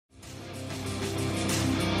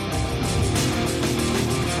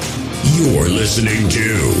You're listening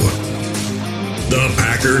to the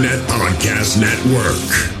Packernet Podcast Network.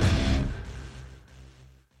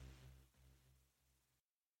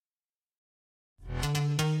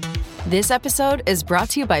 This episode is brought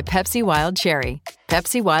to you by Pepsi Wild Cherry.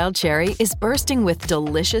 Pepsi Wild Cherry is bursting with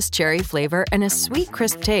delicious cherry flavor and a sweet,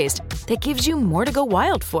 crisp taste that gives you more to go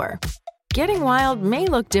wild for. Getting wild may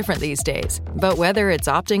look different these days, but whether it's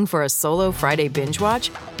opting for a solo Friday binge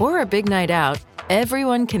watch or a big night out,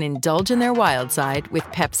 everyone can indulge in their wild side with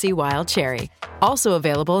Pepsi Wild Cherry. Also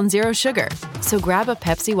available in Zero Sugar. So grab a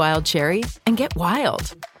Pepsi Wild Cherry and get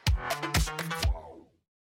wild.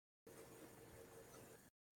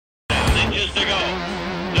 Inches to go.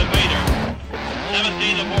 Debater.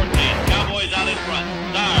 17 to 14. Cowboys out in front.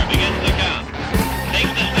 Starr begins the count.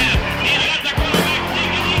 Takes the snap. He's got the quarterback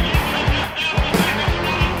sneaking. He gets the touchdown.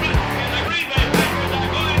 The Green Bay Packers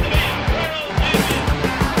are going to be world champions.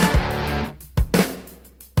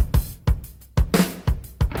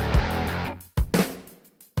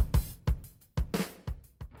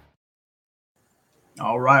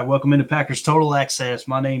 All right, welcome into Packers Total Access.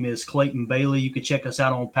 My name is Clayton Bailey. You can check us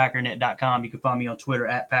out on Packernet.com. You can find me on Twitter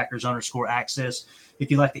at Packers_access. If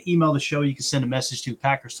you'd like to email the show, you can send a message to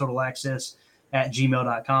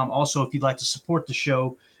PackersTotalAccess@gmail.com. Also, if you'd like to support the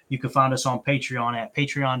show, you can find us on Patreon at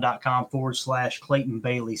patreon.com/Clayton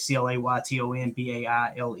Bailey,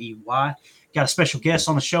 ClaytonBailey. Got a special guest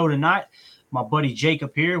on the show tonight, my buddy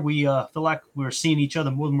Jacob here. We feel like we're seeing each other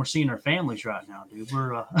more than we're seeing our families right now, dude.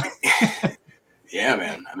 We're Yeah,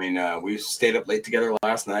 man. I mean, we stayed up late together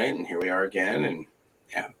last night, and here we are again. And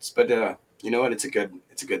yeah, but you know what? It's a good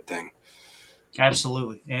thing.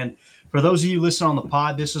 Absolutely. And for those of you listening on the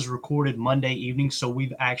pod, this is recorded Monday evening, so we're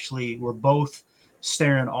both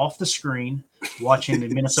staring off the screen, watching the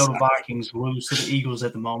Minnesota Vikings lose to the Eagles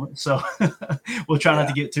at the moment. So we'll try not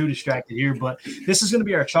to get too distracted here. But this is going to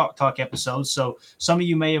be our Chalk Talk episode. So some of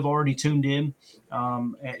you may have already tuned in.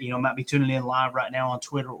 Might be tuning in live right now on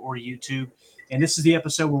Twitter or YouTube. And this is the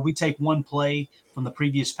episode where we take one play from the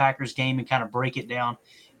previous Packers game and kind of break it down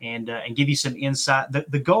and give you some insight.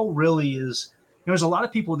 The goal really is, there's a lot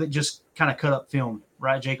of people that just kind of cut up film,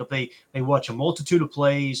 right, Jacob? They watch a multitude of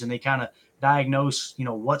plays and they kind of diagnose,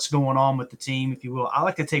 what's going on with the team, if you will. I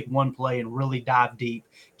like to take one play and really dive deep,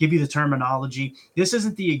 give you the terminology. This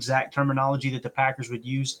isn't the exact terminology that the Packers would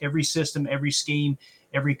use. Every system, every scheme,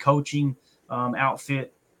 every coaching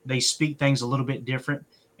outfit, they speak things a little bit different.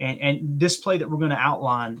 And this play that we're going to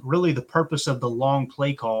outline, really the purpose of the long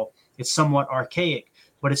play call, it's somewhat archaic,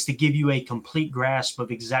 but it's to give you a complete grasp of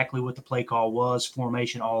exactly what the play call was,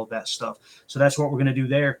 formation, all of that stuff. So that's what we're going to do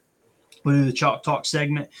there. We'll do the Chalk Talk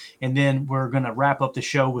segment, and then we're going to wrap up the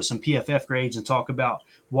show with some PFF grades and talk about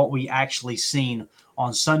what we actually seen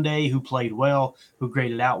on Sunday, who played well, who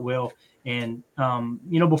graded out well. And,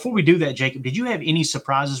 before we do that, Jacob, did you have any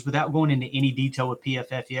surprises without going into any detail with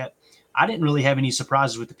PFF yet? I didn't really have any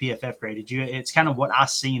surprises with the PFF grade. Did you? It's kind of what I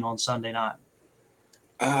seen on Sunday night.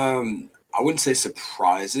 I wouldn't say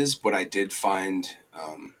surprises, but I did find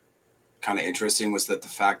kind of interesting was that the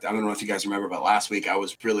fact, I don't know if you guys remember, but last week I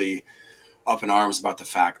was really up in arms about the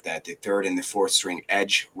fact that the third and the fourth string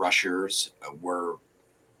edge rushers were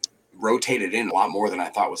rotated in a lot more than I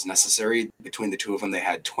thought was necessary. Between the two of them, they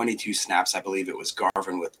had 22 snaps. I believe it was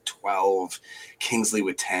Garvin with 12, Kingsley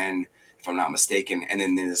with 10, if I'm not mistaken. And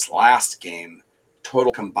then in this last game,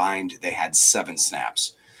 total combined, they had 7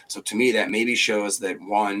 snaps. So to me, that maybe shows that,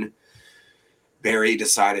 one, Barry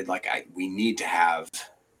decided, we need to have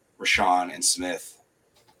Rashawn and Smith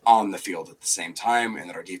on the field at the same time, and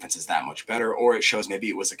that our defense is that much better. Or it shows maybe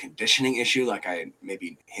it was a conditioning issue, like I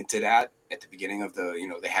maybe hinted at the beginning of the,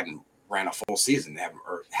 they hadn't ran a full season. They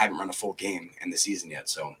hadn't run a full game in the season yet.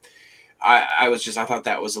 So I thought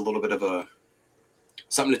that was a little bit of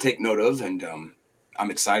something to take note of. And I'm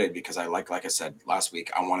excited because like I said last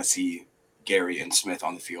week, I want to see Gary and Smith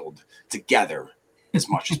on the field together as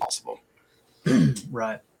much as possible.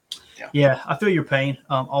 Right. Yeah, I feel your pain.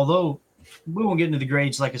 Although we won't get into the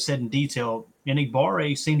grades, like I said, in detail. Yannick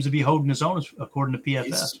Barre seems to be holding his own according to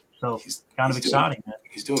PFF. He's kind of exciting.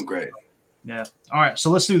 He's doing great. Yeah. All right. So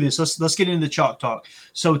let's do this. Let's get into the Chalk Talk.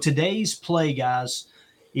 So today's play, guys,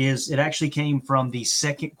 it actually came from the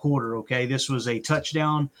second quarter. Okay. This was a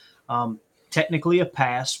touchdown, technically a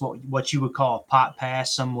pass, what you would call a pot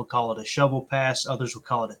pass. Some would call it a shovel pass. Others would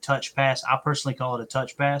call it a touch pass. I personally call it a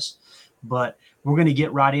touch pass, but we're going to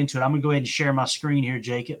get right into it. I'm going to go ahead and share my screen here,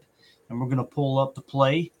 Jacob, and we're going to pull up the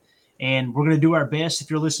play. And we're going to do our best. If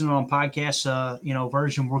you're listening on podcast,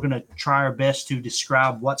 version, we're going to try our best to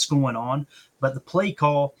describe what's going on. But the play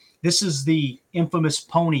call This is the infamous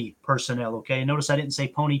pony personnel. Okay, notice I didn't say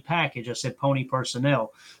pony package. I said pony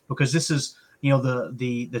personnel because this is,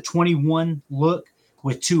 the 21 look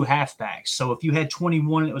with two halfbacks. So if you had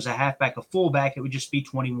 21, it was a halfback, a fullback, it would just be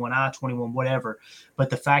 21I, 21, whatever. But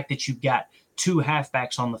the fact that you've got two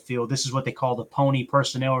halfbacks on the field, this is what they call the pony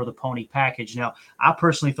personnel or the pony package. Now, I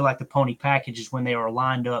personally feel like the pony package is when they are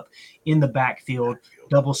lined up in the backfield,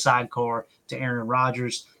 double sidecar to Aaron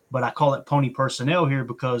Rodgers. But I call it pony personnel here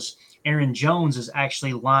because Aaron Jones is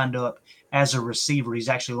actually lined up as a receiver. He's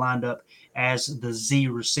actually lined up as the Z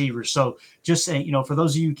receiver. So just, for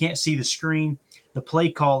those of you who can't see the screen, the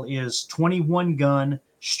play call is 21 gun,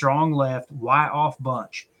 strong left, Y off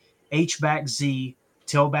bunch, H back Z,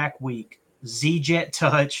 tailback weak, Z jet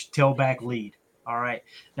touch, tailback lead. All right.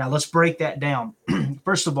 Now let's break that down.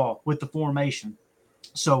 First of all, with the formation.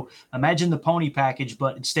 So imagine the pony package,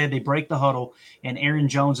 but instead they break the huddle and Aaron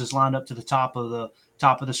Jones is lined up to the top of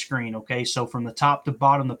the screen. Okay. So from the top to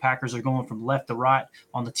bottom, the Packers are going from left to right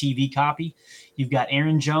on the TV copy. You've got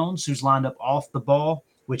Aaron Jones, who's lined up off the ball,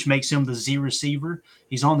 which makes him the Z receiver.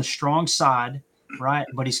 He's on the strong side, right?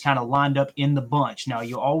 But he's kind of lined up in the bunch. Now,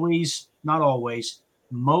 you always, not always,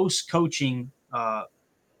 most coaching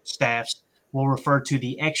staffs will refer to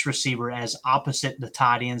the X receiver as opposite the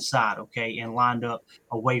tight end side, okay, and lined up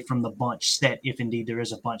away from the bunch set, if indeed there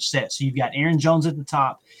is a bunch set. So you've got Aaron Jones at the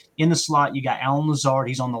top. In the slot, you got Allen Lazard.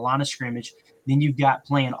 He's on the line of scrimmage. Then you've got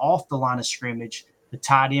playing off the line of scrimmage, the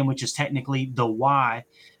tight end, which is technically the Y.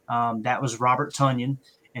 That was Robert Tonyan.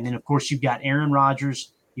 And then, of course, you've got Aaron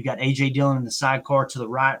Rodgers. You've got A.J. Dillon in the sidecar to the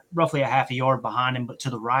right, roughly a half a yard behind him, but to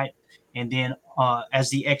the right. And then as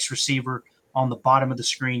the X receiver on the bottom of the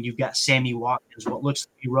screen, you've got Sammy Watkins, what looks to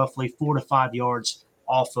be roughly 4 to 5 yards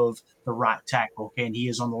off of the right tackle. Okay, and he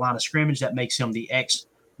is on the line of scrimmage. That makes him the X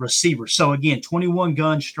receiver. So, again, 21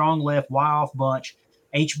 gun, strong left, Y off bunch,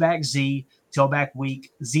 H-back Z, tailback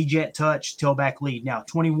weak, Z-jet touch, tailback lead. Now,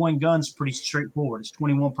 21 guns, pretty straightforward. It's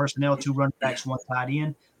 21 personnel, 2 running backs, 1 tight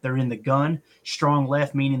end. They're in the gun. Strong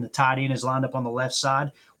left, meaning the tight end is lined up on the left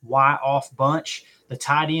side. Y off bunch. The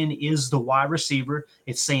tight end is the Y receiver.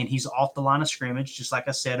 It's saying he's off the line of scrimmage, just like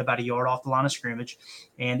I said, about a yard off the line of scrimmage.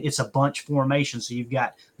 And it's a bunch formation. So you've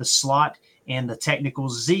got the slot and the technical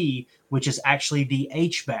Z, which is actually the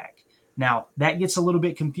H-back. Now, that gets a little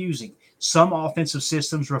bit confusing. Some offensive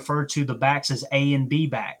systems refer to the backs as A and B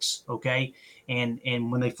backs, okay? And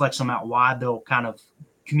when they flex them out wide, they'll kind of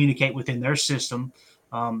communicate within their system,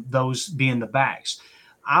 those being the backs.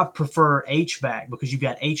 I prefer H-back because you've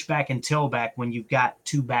got H-back and tailback when you've got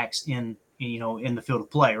two backs in the field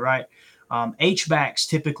of play, right? H-backs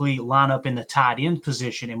typically line up in the tight end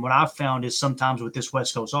position. And what I've found is sometimes with this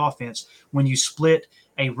West Coast offense, when you split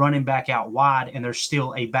a running back out wide and there's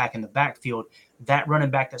still a back in the backfield, that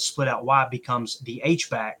running back that's split out wide becomes the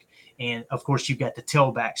H-back. And, of course, you've got the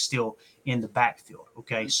tailback still in the backfield,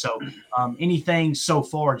 okay? So anything so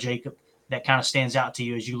far, Jacob, that kind of stands out to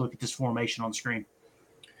you as you look at this formation on screen?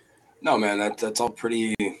 No, man, that's all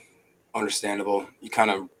pretty understandable. You kind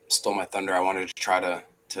of stole my thunder. I wanted to try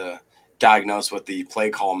to diagnose what the play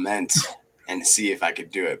call meant and see if I could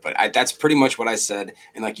do it. But that's pretty much what I said.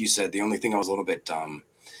 And like you said, the only thing I was a little bit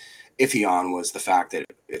iffy on was the fact that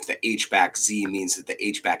if the H-back Z means that the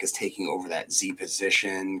H-back is taking over that Z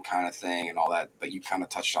position kind of thing and all that. But you kind of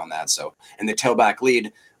touched on that. So, and the tailback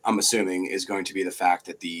lead, I'm assuming, is going to be the fact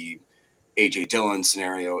that the A.J. Dillon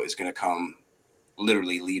scenario is going to come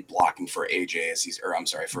literally lead blocking for Aaron as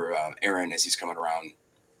he's coming around.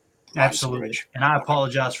 Absolutely. And I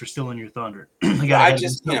apologize for stealing your thunder. But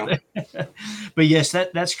yes,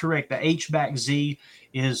 that's correct. The H-back Z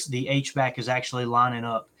is the H-back is actually lining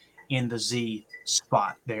up in the Z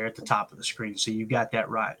spot there at the top of the screen. So you got that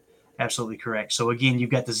right. Absolutely correct. So again,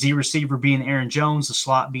 you've got the Z receiver being Aaron Jones, the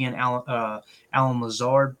slot being Allen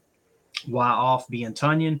Lazard, Y off being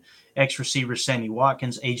Tonyan, X receiver Sammy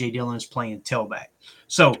Watkins, A.J. Dillon is playing tailback.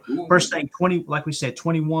 So first thing, 20, like we said,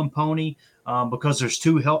 21 pony because there's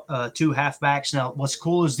two halfbacks. Now, what's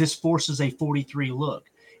cool is this forces a 43 look.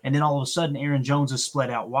 And then all of a sudden, Aaron Jones is split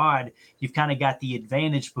out wide. You've kind of got the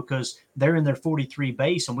advantage because they're in their 43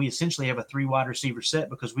 base, and we essentially have a 3 wide receiver set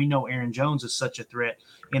because we know Aaron Jones is such a threat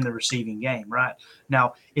in the receiving game, right?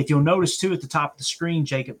 Now, if you'll notice, too, at the top of the screen,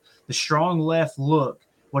 Jacob, the strong left look,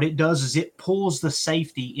 what it does is it pulls the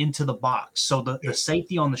safety into the box. So the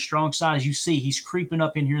safety on the strong side, as you see, he's creeping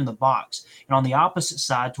up in here in the box. And on the opposite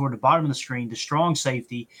side, toward the bottom of the screen, the strong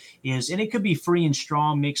safety is, and it could be free and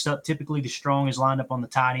strong mixed up. Typically, the strong is lined up on the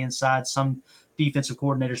tight end side. Some defensive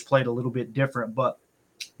coordinators played a little bit different, but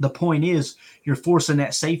the point is you're forcing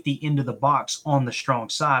that safety into the box on the strong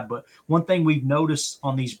side. But one thing we've noticed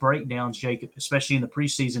on these breakdowns, Jacob, especially in the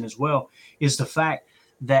preseason as well, is the fact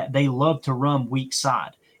that they love to run weak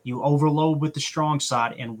side. You overload with the strong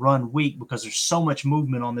side and run weak because there's so much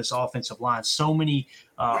movement on this offensive line. So many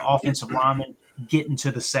offensive linemen getting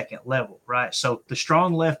to the second level, right? So the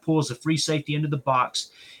strong left pulls the free safety into the box,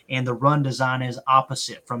 and the run design is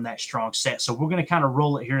opposite from that strong set. So we're going to kind of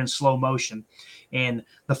roll it here in slow motion. And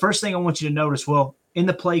the first thing I want you to notice, well, in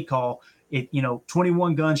the play call,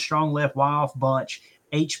 21 gun, strong left, Y off bunch,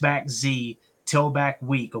 H back Z, tailback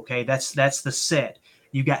weak, okay? That's the set.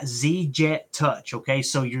 You got Z jet touch, okay?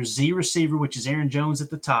 So your Z receiver, which is Aaron Jones at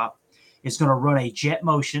the top, is going to run a jet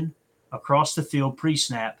motion across the field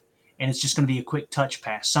pre-snap, and it's just going to be a quick touch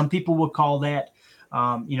pass. Some people would call that,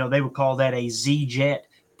 they would call that a Z jet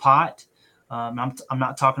pot. I'm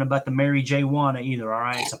not talking about the Mary J. Wanna either, all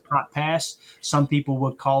right? It's a pot pass. Some people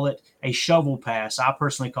would call it a shovel pass. I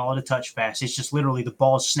personally call it a touch pass. It's just literally the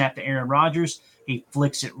ball snapped to Aaron Rodgers. He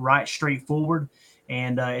flicks it right straight forward,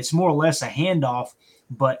 and it's more or less a handoff.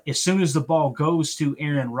 But as soon as the ball goes to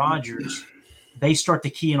Aaron Rodgers, they start to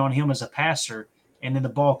key in on him as a passer, and then the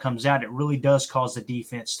ball comes out. It really does cause the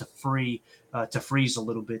defense to freeze a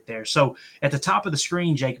little bit there. So at the top of the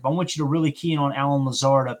screen, Jacob, I want you to really key in on Allen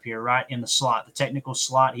Lazard up here, right in the slot, the technical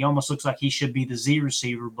slot. He almost looks like he should be the Z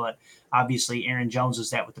receiver, but obviously Aaron Jones is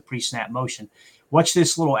that with the pre-snap motion. Watch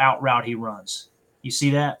this little out route he runs. You see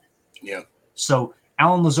that? Yeah. So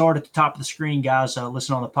Allen Lazard at the top of the screen, guys,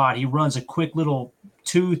 listen on the pod. He runs a quick little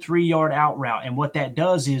 2-3 yard out route. And what that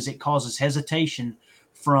does is it causes hesitation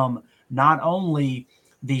from not only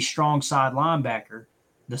the strong side linebacker,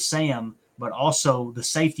 the Sam, but also the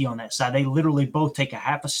safety on that side. They literally both take a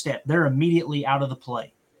half a step. They're immediately out of the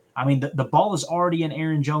play. I mean, the ball is already in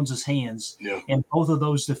Aaron Jones's hands, and both of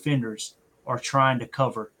those defenders are trying to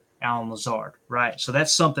cover Allen Lazard, right? So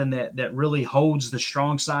that's something that really holds the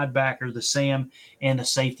strong side backer, the Sam, and the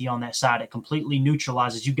safety on that side. It completely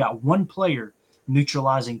neutralizes. You've got one player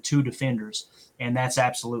neutralizing two defenders, and that's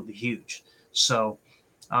absolutely huge. So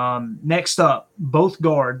next up, both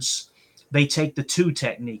guards, they take the 2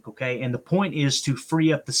 technique, okay? And the point is to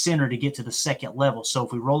free up the center to get to the second level. So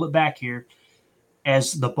if we roll it back here,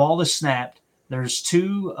 as the ball is snapped, there's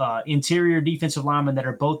 2 interior defensive linemen that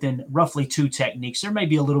are both in roughly 2 techniques. There may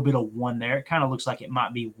be a little bit of 1 there. It kind of looks like it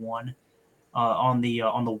might be 1 on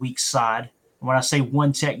the weak side. When I say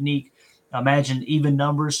 1 technique, imagine even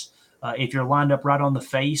numbers. If you're lined up right on the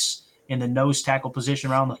face in the nose tackle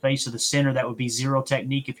position, right on the face of the center, that would be 0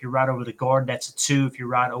 technique. If you're right over the guard, that's a 2. If you're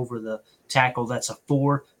right over the tackle, that's a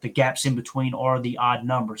 4. The gaps in between are the odd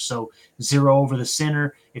numbers. So 0 over the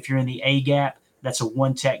center. If you're in the A gap, that's a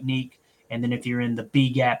 1 technique. And then if you're in the B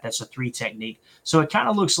gap, that's a 3 technique. So it kind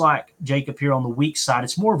of looks like, Jacob, here on the weak side,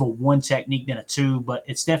 it's more of a 1 technique than a 2, but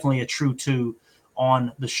it's definitely a true 2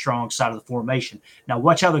 on the strong side of the formation. Now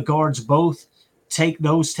watch how the guards both take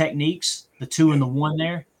those techniques, the 2 and the 1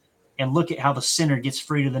 there, and look at how the center gets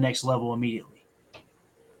free to the next level immediately.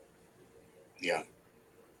 Yeah.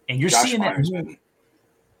 And you're seeing that.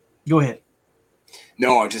 Go ahead.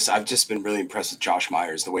 No, I've just been really impressed with Josh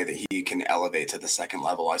Myers, the way that he can elevate to the second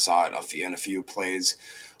level. I saw it in a few plays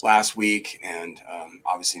last week, and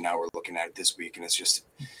obviously now we're looking at it this week, and it's just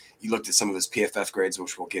you looked at some of his PFF grades,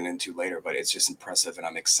 which we'll get into later, but it's just impressive, and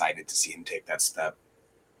I'm excited to see him take that step.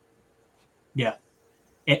 Yeah.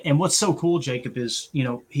 And what's so cool, Jacob, is,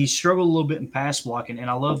 he struggled a little bit in pass blocking, and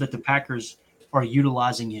I love that the Packers are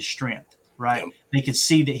utilizing his strength, right? Yep. They can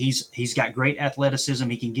see that he's got great athleticism.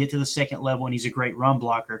 He can get to the second level, and he's a great run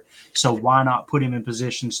blocker. So why not put him in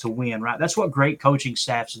positions to win, right? That's what great coaching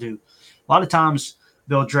staffs do. A lot of times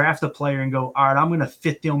they'll draft a player and go, all right, I'm going to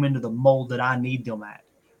fit them into the mold that I need them at,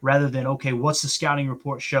 rather than, okay, what's the scouting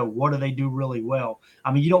report show? What do they do really well?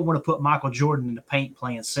 I mean, you don't want to put Michael Jordan in the paint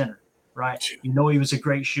playing center, right? He was a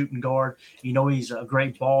great shooting guard. He's a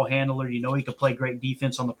great ball handler. He can play great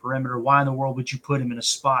defense on the perimeter. Why in the world would you put him in a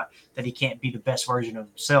spot that he can't be the best version of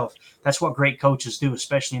himself? That's what great coaches do,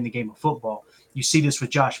 especially in the game of football. You see this with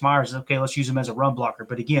Josh Myers. Okay, let's use him as a run blocker.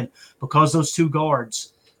 But again, because those 2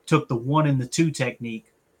 guards took the 1 and the 2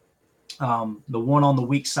 technique, the 1 on the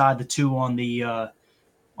weak side, the 2 on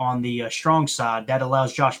the strong side, that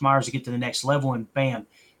allows Josh Myers to get to the next level, and bam,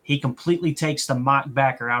 he completely takes the Mike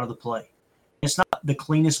backer out of the play. It's not the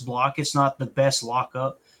cleanest block. It's not the best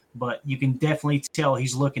lockup, but you can definitely tell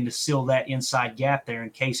he's looking to seal that inside gap there in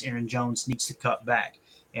case Aaron Jones needs to cut back,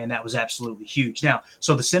 and that was absolutely huge. Now,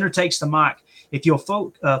 so the center takes the Mike. If you'll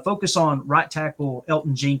focus on right tackle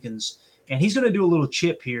Elton Jenkins And he's going to do a little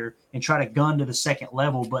chip here and try to gun to the second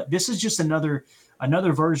level. But this is just another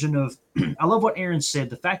version of – I love what Aaron said.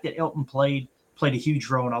 The fact that Elton played a huge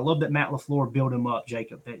role. And I love that Matt LaFleur built him up,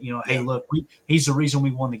 Jacob, that, hey, look, he's the reason we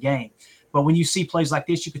won the game. But when you see plays like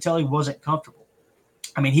this, you could tell he wasn't comfortable.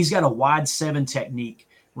 I mean, he's got a wide 7 technique,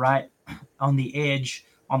 right, on the edge,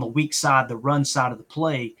 on the weak side, the run side of the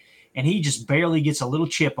play. And he just barely gets a little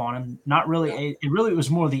chip on him. Not really. It really was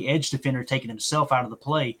more the edge defender taking himself out of the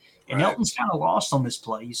play. And Elton's kind of lost on this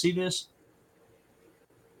play. You see this?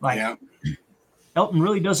 Elton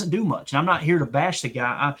really doesn't do much. And I'm not here to bash the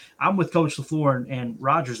guy. I'm with Coach LaFleur and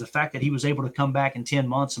Rodgers. The fact that he was able to come back in 10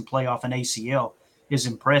 months and play off an ACL is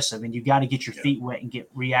impressive. And you got to get your feet wet and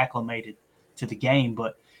get reacclimated to the game.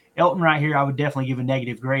 But Elton right here, I would definitely give a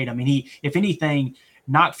negative grade. I mean, he, if anything,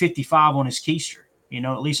 knock 55 on his keister.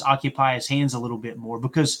 At least occupy his hands a little bit more,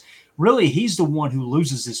 because really he's the one who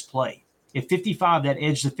loses this play. If 55, that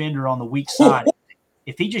edge defender on the weak side,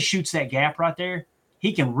 if he just shoots that gap right there,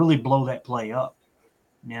 he can really blow that play up.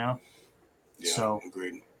 Yeah, so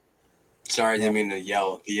agreed. Sorry, I didn't mean to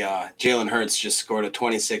yell. The Jalen Hurts just scored a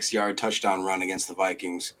 26-yard touchdown run against the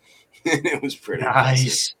Vikings. It was pretty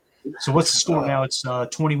nice. Impressive. So what's the score now? It's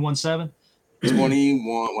 21-7?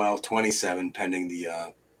 27 pending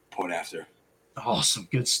the point after. Awesome.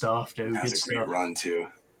 Good stuff, dude. That's a great run, too.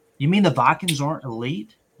 You mean the Vikings aren't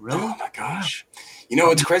elite? Really? Oh, my gosh.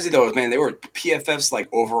 What's crazy, though, is, man, they were PFF's,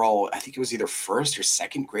 overall, I think it was either first or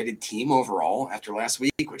second graded team overall after last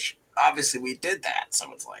week, which obviously we did that. So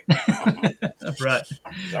it's like, right.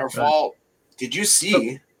 It's our fault. Did you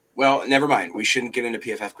see? Well, never mind. We shouldn't get into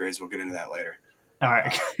PFF grades. We'll get into that later. All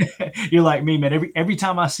right. You're like me, man. Every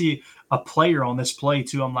time I see a player on this play,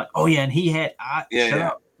 too, I'm like, oh, yeah, and he had – shut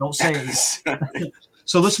up. Don't say it.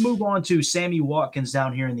 So let's move on to Sammy Watkins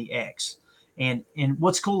down here in the X. And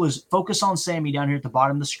what's cool is focus on Sammy down here at the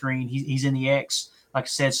bottom of the screen. He's in the X, like I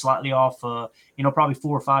said, slightly off, probably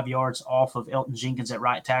 4 or 5 yards off of Elton Jenkins at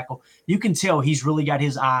right tackle. You can tell he's really got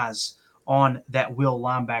his eyes on that will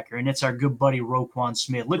linebacker, and it's our good buddy Roquan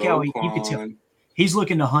Smith. Look how you can tell he's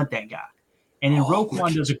looking to hunt that guy. And then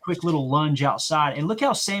Roquan does a quick little lunge outside, and look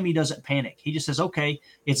how Sammy doesn't panic. He just says, okay,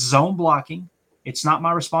 it's zone blocking. It's not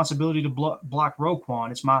my responsibility to block Roquan.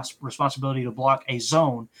 It's my responsibility to block a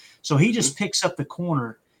zone. So he just picks up the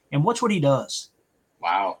corner, and watch what he does.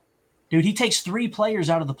 Wow. Dude, he takes 3 players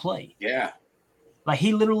out of the play. Yeah. Like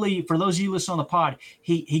he literally, for those of you listening on the pod,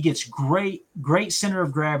 he gets great center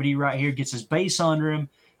of gravity right here, gets his base under him.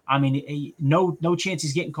 I mean, no chance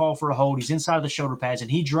he's getting called for a hold. He's inside of the shoulder pads, and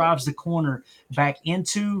he drives the corner back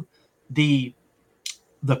into the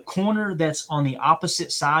corner that's on the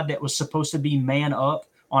opposite side that was supposed to be man up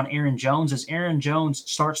on Aaron Jones. As Aaron Jones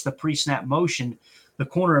starts the pre-snap motion, the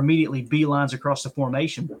corner immediately beelines across the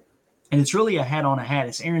formation. And it's really a hat on a hat.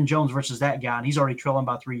 It's Aaron Jones versus that guy, and he's already trailing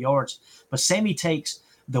by 3 yards. But Sammy takes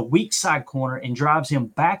the weak side corner and drives him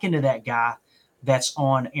back into that guy that's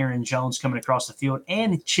on Aaron Jones coming across the field,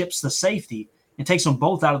 and chips the safety and takes them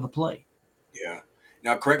both out of the play. Yeah.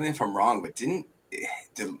 Now, correct me if I'm wrong, but did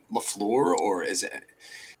LaFleur, or is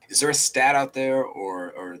there a stat out there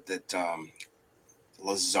or that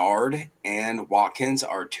Lazard and Watkins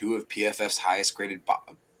are 2 of PFF's highest graded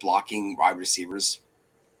blocking wide receivers?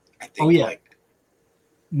 I think. Oh, yeah.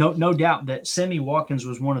 No doubt that Sammy Watkins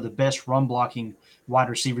was one of the best run blocking wide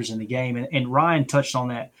receivers in the game. And Ryan touched on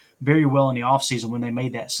that very well in the offseason when they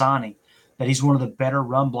made that signing, that he's one of the better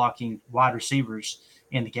run blocking wide receivers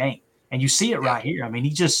in the game. And you see it right here. I mean,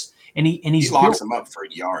 he just – and he locks him up for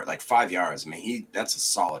a yard, like 5 yards. I mean, that's a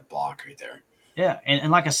solid block right there. Yeah,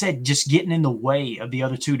 and like I said, just getting in the way of the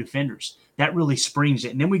other 2 defenders, that really springs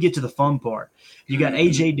it. And then we get to the fun part. You got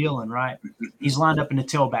A.J. Dillon, right? He's lined up in the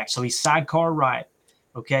tailback. So he's sidecar right,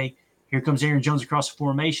 okay? Here comes Aaron Jones across the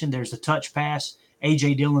formation. There's the touch pass.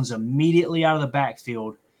 A.J. Dillon's immediately out of the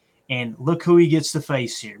backfield. And look who he gets to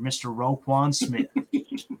face here, Mr. Roquan Smith.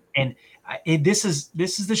 And this is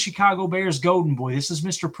the Chicago Bears golden boy. This is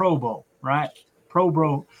Mr. Pro Bowl, right? Pro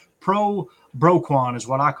Broquan is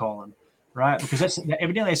what I call him. Right, because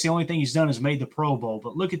evidently that's the only thing he's done is made the Pro Bowl.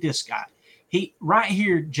 But look at this guy. He right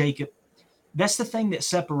here, Jacob. That's the thing that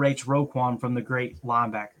separates Roquan from the great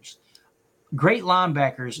linebackers. Great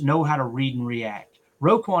linebackers know how to read and react.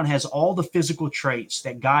 Roquan has all the physical traits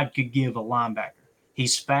that God could give a linebacker.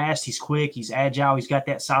 He's fast, he's quick, he's agile, he's got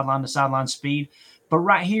that sideline to sideline speed. But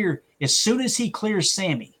right here, as soon as he clears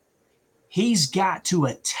Sammy, he's got to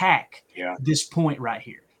attack this point right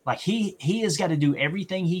here. Like he has got to do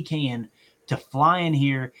everything he can to fly in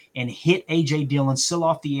here and hit A.J. Dillon still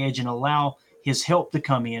off the edge and allow his help to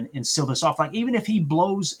come in and seal this off. Like, even if he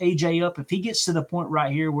blows AJ up, if he gets to the point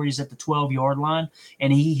right here where he's at the 12-yard line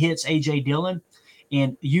and he hits AJ Dillon,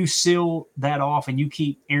 and you seal that off and you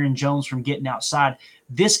keep Aaron Jones from getting outside,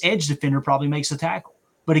 this edge defender probably makes a tackle.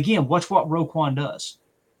 But again, watch what Roquan does.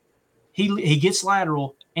 He gets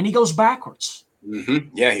lateral and he goes backwards.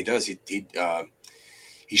 Mm-hmm. Yeah, he does.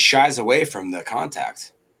 He shies away from the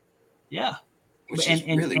contact. Yeah. Which is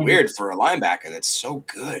really weird for a linebacker that's so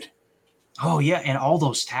good. Oh, yeah, and all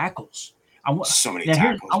those tackles. So many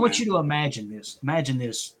tackles. I want you to imagine this. Imagine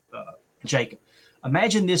this, Jacob.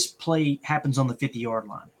 Imagine this play happens on the 50-yard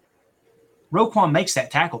line. Roquan makes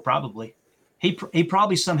that tackle probably. He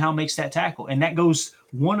probably somehow makes that tackle, and that goes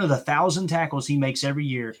one of the 1,000 tackles he makes every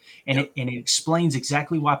year, and it explains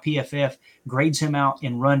exactly why PFF grades him out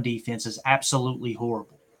in run defense as absolutely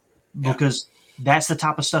horrible, because that's the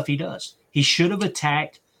type of stuff he does. He should have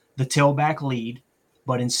attacked the tailback lead,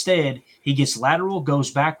 but instead he gets lateral,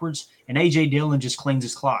 goes backwards, and A.J. Dillon just cleans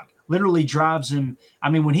his clock. Literally drives him.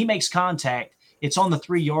 I mean, when he makes contact, it's on the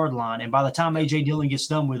 3-yard line, and by the time A.J. Dillon gets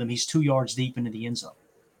done with him, he's 2 yards deep into the end zone.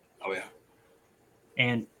 Oh, yeah.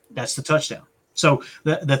 And that's the touchdown. So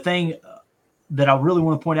the thing that I really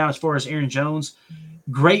want to point out as far as Aaron Jones,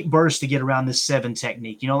 great burst to get around this 7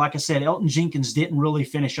 technique. You know, like I said, Elton Jenkins didn't really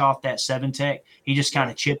finish off that 7 tech. He just kind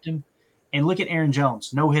of chipped him. And look at Aaron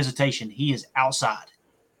Jones. No hesitation. He is outside.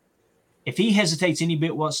 If he hesitates any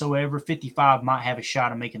bit whatsoever, 55 might have a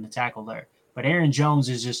shot of making the tackle there. But Aaron Jones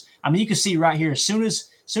is just – I mean, you can see right here, as soon as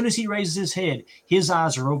he raises his head, his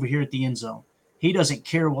eyes are over here at the end zone. He doesn't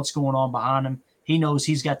care what's going on behind him. He knows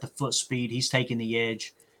he's got the foot speed. He's taking the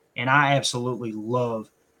edge. And I absolutely love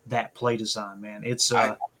that play design, man. It's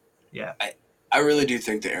yeah. I really do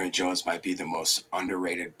think that Aaron Jones might be the most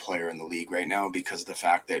underrated player in the league right now because of the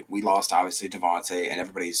fact that we lost, obviously, Devontae, and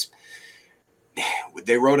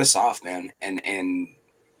they wrote us off, man. And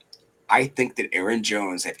I think that Aaron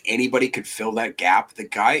Jones, if anybody could fill that gap, the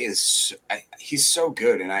guy he's so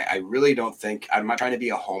good. And I really don't think – I'm not trying to be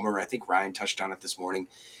a homer. I think Ryan touched on it this morning.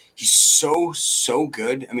 He's so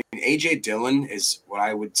good. I mean, A.J. Dillon is what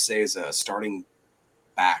I would say is a starting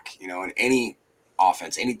back, you know, in any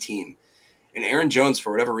offense, any team. And Aaron Jones,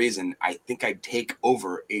 for whatever reason, I think I'd take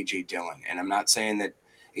over A.J. Dillon. And I'm not saying that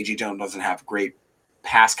A.J. Dillon doesn't have great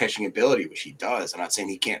pass catching ability, which he does. I'm not saying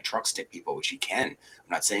he can't truck stick people, which he can. I'm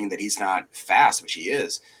not saying that he's not fast, which he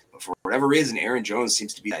is. But for whatever reason, Aaron Jones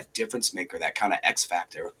seems to be that difference maker, that kind of X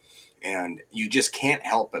factor. And you just can't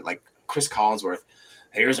help it. Like Chris Collinsworth,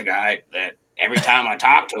 here's a guy that every time I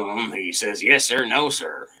talk to him, he says, yes, sir, no,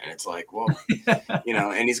 sir. And it's like, well, you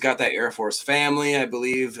know, and he's got that Air Force family, I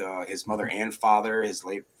believe. His mother and father, his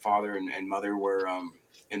late father and mother were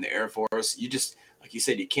in the Air Force. You just, like you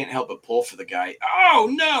said, you can't help but pull for the guy. Oh,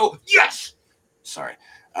 no. Yes. Sorry.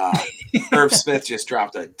 Irv Smith just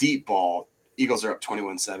dropped a deep ball. Eagles are up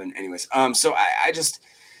 21-7. Anyways, so I just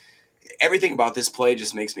 – everything about this play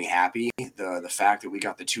just makes me happy. The fact that we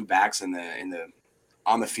got the 2 backs in the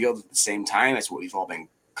on the field at the same time. That's what we've all been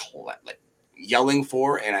yelling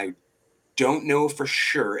for. And I don't know for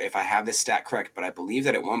sure if I have this stat correct, but I believe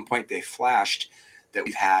that at one point they flashed that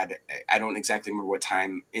we've had, I don't exactly remember what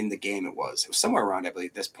time in the game it was. It was somewhere around, I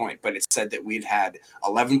believe, this point, but it said that we've had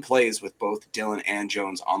 11 plays with both Dillon and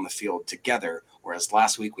Jones on the field together, whereas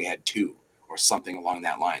last week we had 2 or something along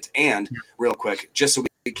that lines. And real quick, just so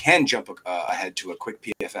we can jump ahead to a quick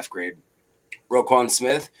PFF grade, Roquan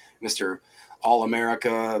Smith, Mr.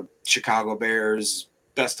 All-America, Chicago Bears,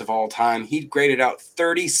 best of all time. He graded out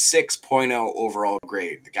 36.0 overall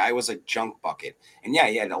grade. The guy was a junk bucket. And yeah,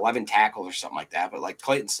 he had 11 tackles or something like that. But like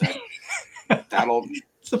Clayton said, that'll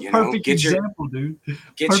it's a perfect example, dude.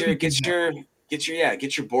 Get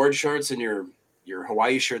your board shorts and your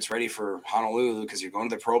Hawaii shirts ready for Honolulu because you're going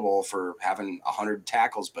to the Pro Bowl for having 100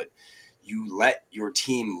 tackles, but you let your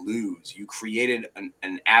team lose. You created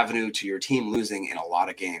an avenue to your team losing in a lot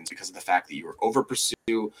of games because of the fact that you were over pursue.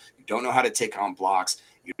 You don't know how to take on blocks.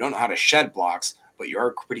 You don't know how to shed blocks, but you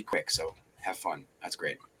are pretty quick. So have fun. That's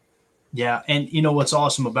great. Yeah. And you know, what's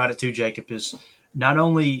awesome about it too, Jacob, is not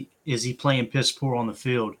only is he playing piss poor on the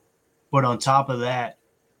field, but on top of that,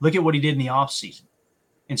 look at what he did in the offseason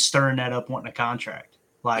and stirring that up, wanting a contract.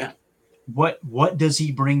 Like what does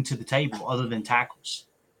he bring to the table other than tackles?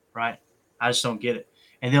 Right. I just don't get it.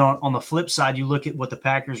 And then on the flip side, you look at what the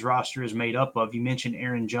Packers roster is made up of. You mentioned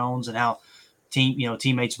Aaron Jones and how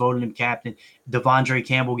teammates voted him captain. Devondre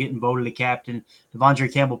Campbell getting voted a captain.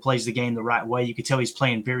 Devondre Campbell plays the game the right way. You can tell he's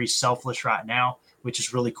playing very selfless right now, which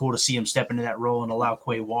is really cool to see him step into that role and allow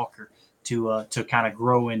Quay Walker to kind of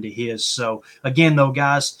grow into his. So again, though,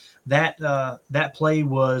 guys, that play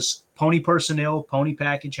was pony personnel, pony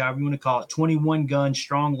package, however you want to call it, 21 gun,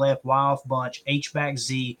 strong left, Y off bunch, H-back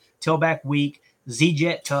Z, tailback weak,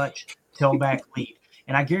 Z-jet touch, tailback lead.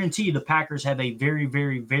 And I guarantee you the Packers have a very,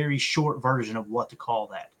 very, very short version of what to call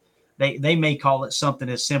that. They may call it something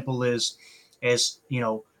as simple as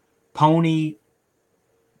pony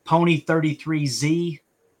 33Z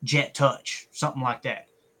jet touch, something like that.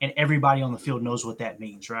 And everybody on the field knows what that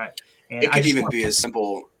means, right? And it could even be as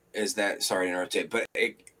simple as that. Sorry to interrupt you, but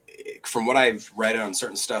from what I've read on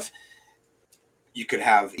certain stuff, you could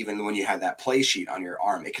have, even when you have that play sheet on your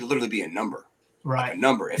arm, it could literally be a number. Right. Like a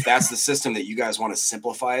number. If that's the system that you guys want to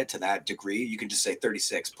simplify it to that degree, you can just say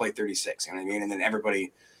 36, play 36. You know what I mean? And then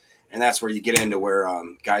everybody, and that's where you get into where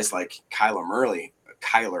guys like Kyler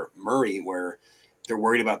Murray, where they're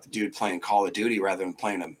worried about the dude playing Call of Duty rather than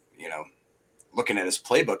playing him, looking at his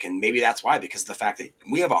playbook. And maybe that's why, because of the fact that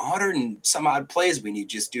we have 100 and some odd plays we need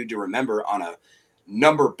just dude to remember on a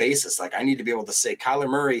number basis. Like, I need to be able to say Kyler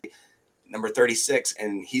Murray, number 36,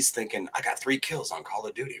 and he's thinking, I got 3 kills on Call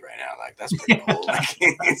of Duty right now. Like, that's pretty cool. Like,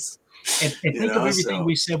 and think of everything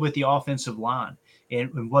we said with the offensive line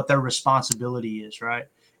and what their responsibility is, right?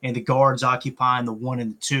 And the guards occupying the 1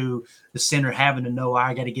 and the 2, the center having to know,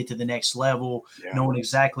 I got to get to the next level, knowing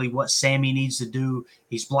exactly what Sammy needs to do.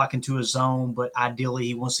 He's blocking to his zone, but ideally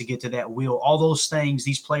he wants to get to that wheel. All those things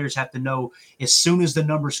these players have to know as soon as the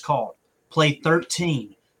number's called. Play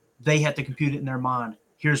 13, they have to compute it in their mind.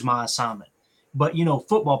 Here's my assignment. But,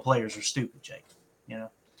 football players are stupid, Jake.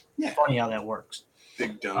 Funny how that works.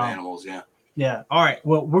 Big dumb animals, Yeah. All right.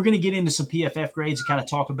 Well, we're going to get into some PFF grades and kind of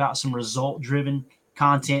talk about some result-driven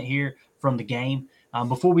content here from the game.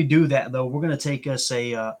 Before we do that, though, we're going to take us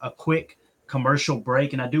a quick commercial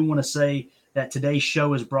break. And I do want to say that today's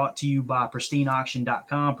show is brought to you by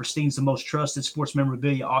PristineAuction.com. Pristine's the most trusted sports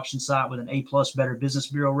memorabilia auction site with an A+ Better Business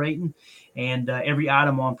Bureau rating. And every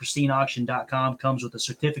item on PristineAuction.com comes with a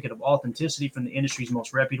certificate of authenticity from the industry's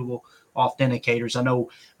most reputable authenticators. I know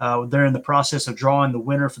they're in the process of drawing the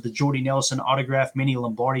winner for the Jordy Nelson autographed mini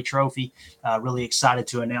Lombardi trophy. Really excited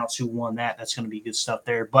to announce who won that. That's going to be good stuff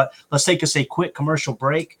there. But let's take us a quick commercial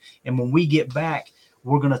break. And when we get back,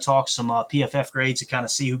 we're going to talk some PFF grades to kind of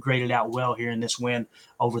see who graded out well here in this win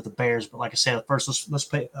over the Bears. But like I said, first let's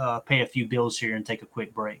pay a few bills here and take a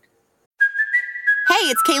quick break. Hey,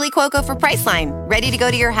 it's Kaylee Cuoco for Priceline. Ready to go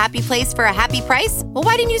to your happy place for a happy price? Well,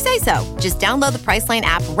 why didn't you say so? Just download the Priceline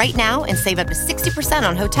app right now and save up to 60%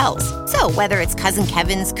 on hotels. So whether it's Cousin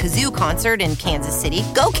Kevin's Kazoo Concert in Kansas City,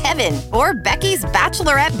 go Kevin, or Becky's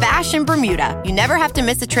Bachelorette Bash in Bermuda, you never have to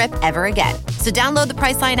miss a trip ever again. So download the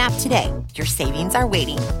Priceline app today. Your savings are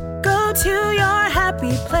waiting. Go to your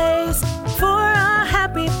happy place for a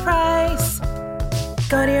happy price.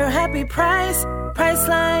 Go to your happy price,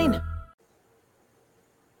 Priceline.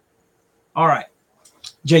 All right,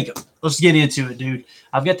 Jacob, let's get into it, dude.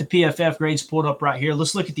 I've got the PFF grades pulled up right here.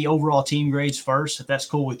 Let's look at the overall team grades first, if that's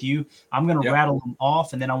cool with you. I'm going to rattle them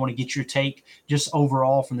off, and then I want to get your take just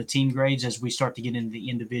overall from the team grades as we start to get into the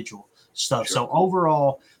individual stuff. Sure. So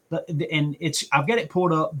overall, and I've got it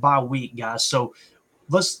pulled up by week, guys. So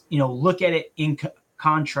let's look at it in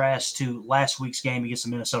contrast to last week's game against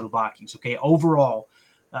the Minnesota Vikings. Okay, overall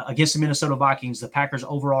against the Minnesota Vikings, the Packers'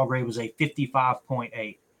 overall grade was a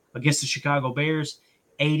 55.8. Against the Chicago Bears,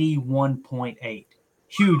 81.8.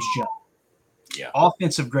 Huge jump. Yeah.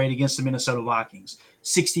 Offensive grade against the Minnesota Vikings,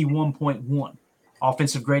 61.1.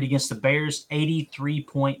 Offensive grade against the Bears,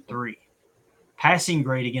 83.3. Passing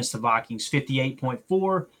grade against the Vikings,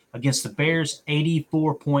 58.4. Against the Bears,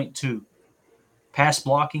 84.2. Pass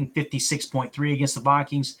blocking, 56.3 against the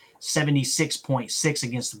Vikings, 76.6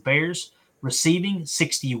 against the Bears. Receiving,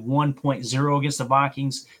 61.0 against the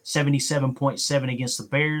Vikings, 77.7 against the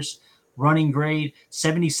Bears. Running grade,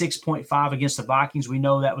 76.5 against the Vikings. We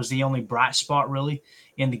know that was the only bright spot, really,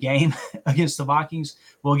 in the game against the Vikings.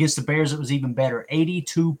 Well, against the Bears, it was even better,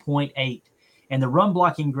 82.8. And the run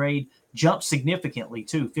blocking grade jumped significantly,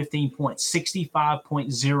 too, 15 points,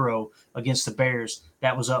 65.0 against the Bears.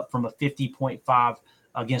 That was up from a 50.5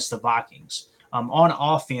 against the Vikings. On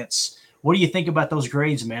offense, what do you think about those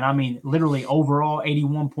grades, man? I mean, literally overall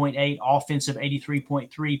 81.8, offensive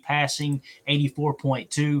 83.3, passing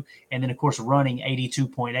 84.2, and then, of course, running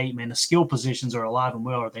 82.8. Man, the skill positions are alive and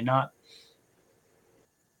well, are they not?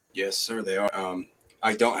 Yes, sir, they are.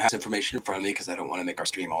 I don't have this information in front of me because I don't want to make our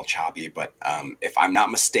stream all choppy, but if I'm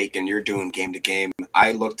not mistaken, you're doing game to game.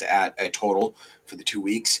 I looked at a total for the 2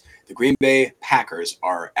 weeks. The Green Bay Packers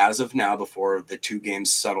are, as of now, before the 2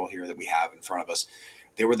 games settle here that we have in front of us,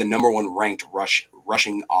 they were the number 1 ranked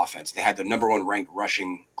rushing offense. They had the number 1 ranked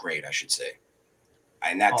rushing grade, I should say.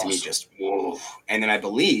 And that to me just, whoa. And then I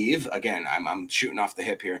believe, again, I'm shooting off the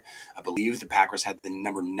hip here. I believe the Packers had the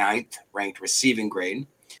number 9th ranked receiving grade.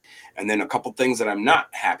 And then a couple things that I'm not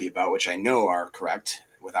happy about, which I know are correct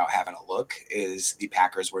without having a look, is the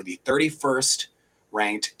Packers were the 31st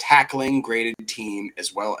ranked tackling graded team,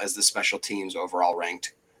 as well as the special teams overall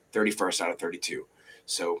ranked 31st out of 32.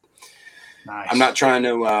 So nice. I'm not trying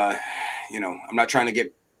to, I'm not trying to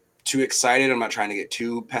get too excited. I'm not trying to get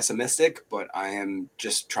too pessimistic, but I am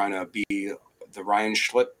just trying to be the Ryan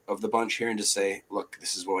Schlip of the bunch here and just say, look,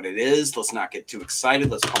 this is what it is. Let's not get too excited.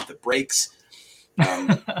 Let's pump the brakes.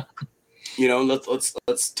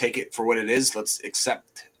 Let's take it for what it is. Let's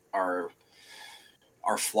accept our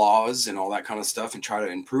flaws and all that kind of stuff and try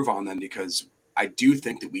to improve on them, because I do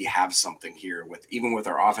think that we have something here with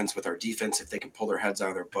our offense, with our defense. If they can pull their heads out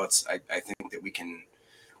of their butts, I think that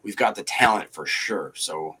we've got the talent for sure.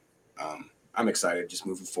 So I'm excited just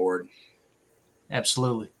moving forward.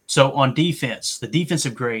 Absolutely. So on defense, the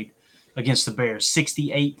defensive grade against the Bears,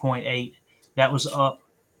 68.8. That was up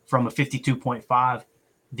from a 52.5.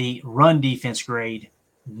 The run defense grade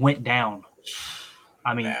went down.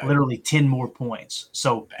 I mean, literally 10 more points.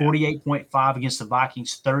 So 48.5 against the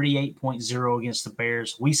Vikings, 38.0 against the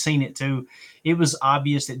Bears. We seen it too. It was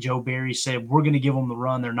obvious that Joe Barry said, we're going to give them the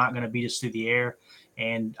run. They're not going to beat us through the air.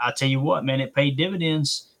 And I tell you what, man, it paid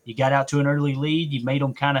dividends. You got out to an early lead. You made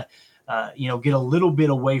them kind of, get a little bit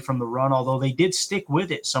away from the run, although they did stick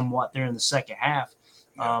with it somewhat there in the second half.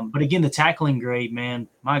 But again, the tackling grade, man,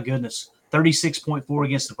 my goodness, 36.4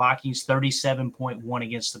 against the Vikings, 37.1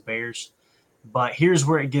 against the Bears. But here's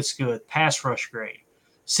where it gets good. Pass rush grade,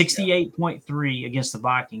 68.3 against the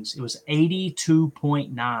Vikings. It was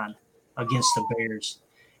 82.9 against the Bears.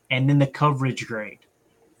 And then the coverage grade,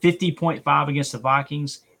 50.5 against the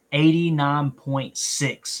Vikings,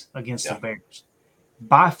 89.6 against the Bears.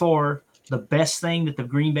 By far, the best thing that the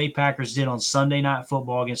Green Bay Packers did on Sunday Night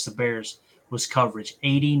Football against the Bears was coverage,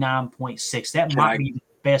 89.6. That might be the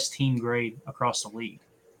best team grade across the league.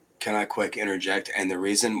 Can I quick interject? And the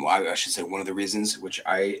reason why, I should say one of the reasons,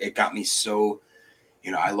 it got me so,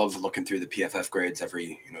 I love looking through the PFF grades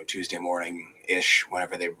every, Tuesday morning-ish,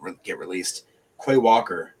 whenever they get released. Quay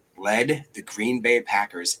Walker led the Green Bay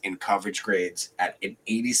Packers in coverage grades at an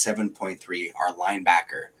 87.3, our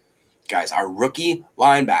linebacker. Guys, our rookie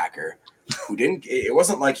linebacker, who it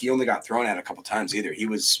wasn't like he only got thrown at a couple times either. He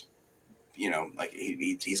was, he's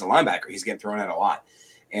a linebacker. He's getting thrown at a lot.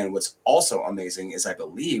 And what's also amazing is I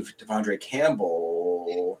believe Devondre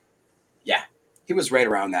Campbell, he was right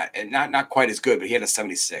around that. And not quite as good, but he had a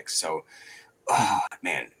 76. So,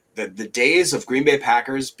 man, the days of Green Bay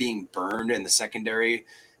Packers being burned in the secondary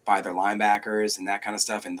by their linebackers and that kind of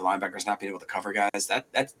stuff, and the linebackers not being able to cover guys,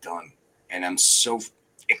 that's done. And I'm so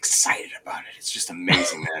excited about it. It's just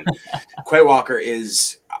amazing, man. Quay Walker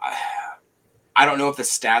is I don't know if the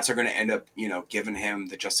stats are going to end up, giving him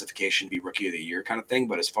the justification to be rookie of the year kind of thing.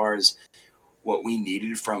 But as far as what we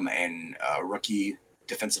needed from a rookie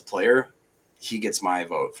defensive player, he gets my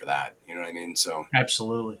vote for that. You know what I mean? So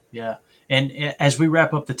absolutely. Yeah. And as we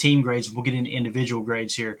wrap up the team grades, we'll get into individual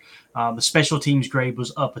grades here. The special teams grade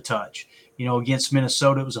was up a touch. Against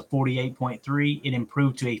Minnesota, it was a 48.3. It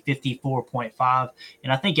improved to a 54.5.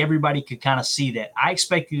 And I think everybody could kind of see that. I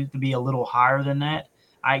expected it to be a little higher than that.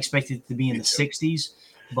 I expected it to be in the 60s.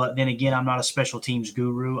 But then again, I'm not a special teams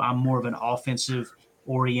guru. I'm more of an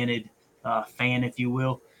offensive-oriented fan, if you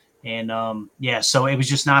will. And, so it was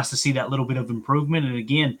just nice to see that little bit of improvement. And,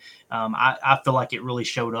 again, I feel like it really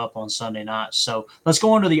showed up on Sunday night. So let's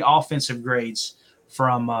go on to the offensive grades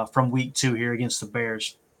from week 2 here against the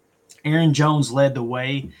Bears. Aaron Jones led the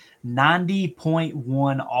way,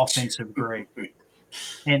 90.1 offensive grade.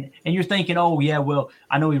 And you're thinking, oh, yeah, well,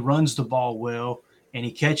 I know he runs the ball well and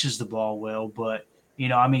he catches the ball well, but,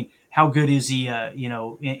 how good is he,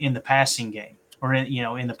 in the passing game or,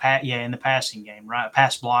 in the passing game, right?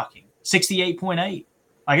 Pass blocking, 68.8.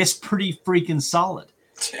 Like, it's pretty freaking solid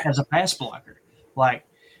as a pass blocker.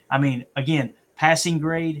 Again, passing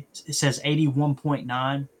grade, it says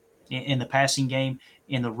 81.9 in the passing game.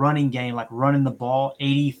 In the running game, like running the ball,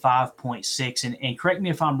 85.6. And correct me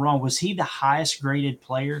if I'm wrong, was he the highest graded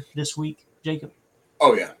player this week, Jacob?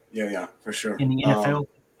 Oh, yeah. Yeah, for sure. In the NFL?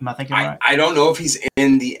 Am I thinking right? I don't know if he's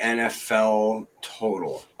in the NFL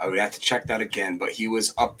total. I would have to check that again, but he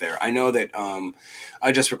was up there. I know that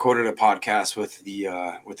I just recorded a podcast with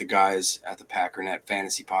the guys at the Packernet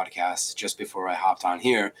Fantasy Podcast just before I hopped on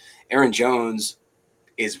here. Aaron Jones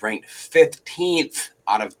is ranked 15th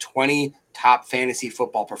out of 20 top fantasy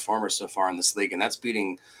football performers so far in this league, and that's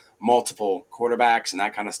beating multiple quarterbacks and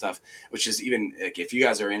that kind of stuff, which is even, like, if you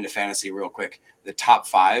guys are into fantasy real quick, the top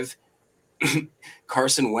 5,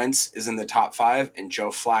 Carson Wentz is in the top 5, and Joe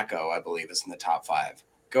Flacco, I believe, is in the top 5.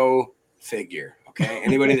 Go figure. Okay.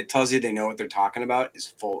 Anybody that tells you they know what they're talking about is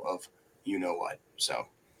full of you know what. So,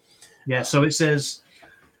 yeah. So it says,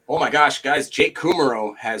 oh my gosh, guys, Jake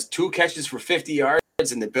Kumaro has 2 catches for 50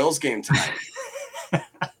 yards in the Bills game tonight.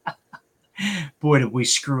 Boy, did we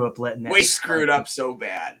screw up letting that. We screwed up so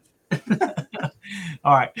bad.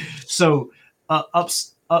 All right. So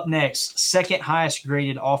up next, second highest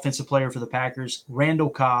graded offensive player for the Packers, Randall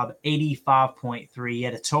Cobb, 85.3. He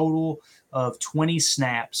had a total of 20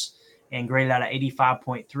 snaps and graded out at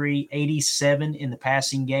 85.3, 87 in the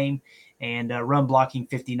passing game, and run blocking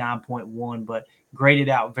 59.1, but graded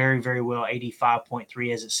out very, very well,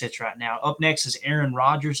 85.3 as it sits right now. Up next is Aaron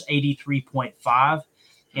Rodgers, 83.5.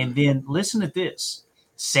 And then listen to this,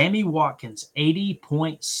 Sammy Watkins,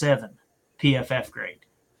 80.7 PFF grade.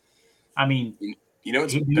 I mean, you know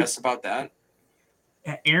what's best about that?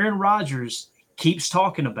 Aaron Rodgers keeps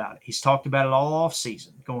talking about it. He's talked about it all off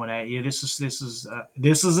season, going at you. This is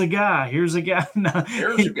a guy. Here's a guy.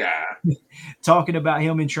 Here's a guy. Talking about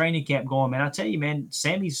him in training camp, going, man, I tell you, man,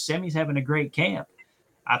 Sammy's having a great camp.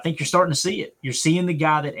 I think you're starting to see it. You're seeing the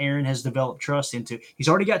guy that Aaron has developed trust into. He's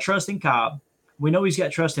already got trust in Cobb. We know he's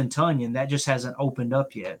got trust in Tunyon. That just hasn't opened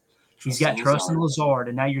up yet. He's got trust in Lazard,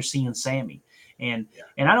 and now you're seeing Sammy. And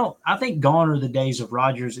I think gone are the days of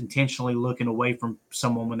Rodgers intentionally looking away from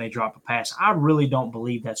someone when they drop a pass. I really don't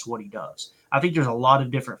believe that's what he does. I think there's a lot of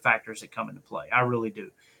different factors that come into play. I really do.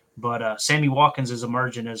 But Sammy Watkins is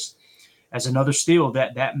emerging as another steal.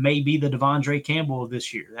 That may be the Devondre Campbell of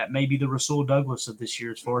this year. That may be the Rasul Douglas of this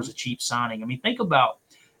year as far as a cheap signing. I mean, think about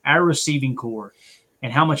our receiving core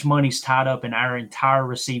and how much money's tied up in our entire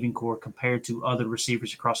receiving core compared to other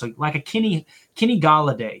receivers across the league. Like a Kenny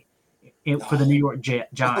Golladay for the New York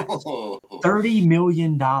Giants. $30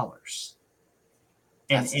 million.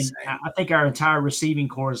 And I think our entire receiving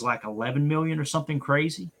core is like $11 million or something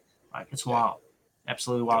crazy. Like, it's wild.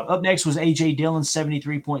 Absolutely wild. Up next was A.J. Dillon,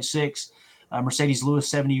 73.6. Mercedes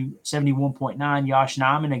Lewis, 71.9. Yosh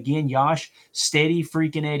Nijman. Again, Yosh, steady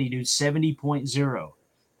freaking Eddie, dude, 70.0.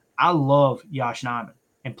 I love Yosh Nijman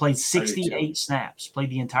and played 68 snaps,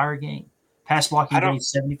 played the entire game. Pass blocking grade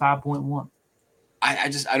 75.1.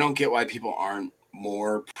 I don't get why people aren't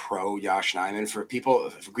more pro Yosh Nijman.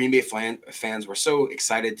 For Green Bay fans, we're so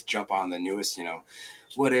excited to jump on the newest,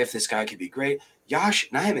 what if this guy could be great?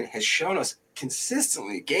 Yosh Nijman has shown us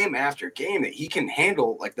consistently game after game that he can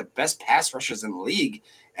handle like the best pass rushers in the league.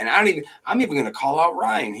 And I'm even going to call out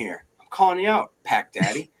Ryan here. I'm calling you out, Pack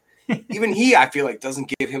Daddy. Even he, I feel like,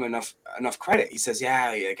 doesn't give him enough credit. He says,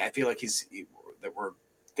 I feel like that we're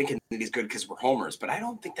thinking that he's good because we're homers, but I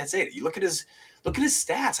don't think that's it. You look at his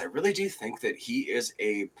stats. I really do think that he is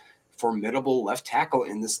a formidable left tackle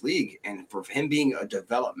in this league. And for him being a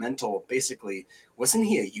developmental, basically, wasn't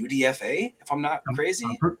he a UDFA, if I'm not crazy?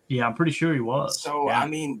 I'm pretty sure he was. So, yeah. I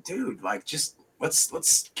mean, dude, like, just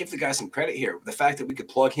let's give the guy some credit here. The fact that we could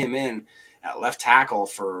plug him in at left tackle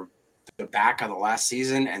for the back of the last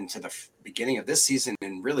season and to the beginning of this season,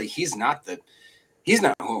 and really he's not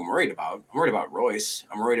who I'm worried about. I'm worried about Royce.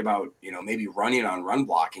 I'm worried about maybe running on run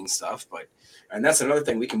blocking stuff, and that's another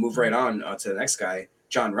thing. We can move right on to the next guy,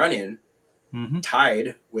 John Runyon,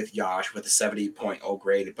 tied with Yosh with a 70.0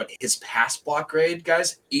 grade, but his pass block grade,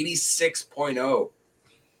 guys, 86.0.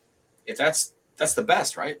 If that's the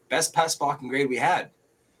best, right? Best pass blocking grade we had.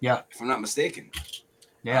 Yeah, if I'm not mistaken.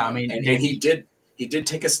 Yeah, I mean, and he did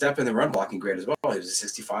take a step in the run blocking grade as well. He was a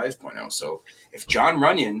 65.0. So if John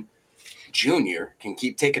Runyon Jr. can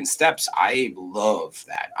keep taking steps, I love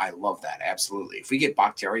that. Absolutely. If we get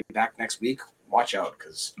Bakhtiari back next week, watch out.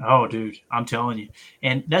 Oh, dude, I'm telling you.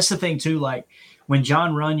 And that's the thing too. Like when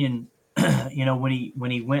John Runyon, when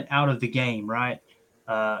he went out of the game, right,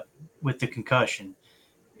 with the concussion,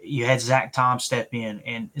 you had Zach Tom step in,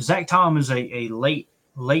 and Zach Tom is a late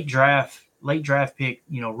draft pick,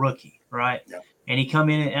 rookie, right? Yeah. And he come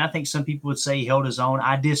in, and I think some people would say he held his own.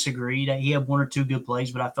 I disagreed. He had one or two good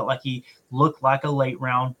plays, but I felt like he looked like a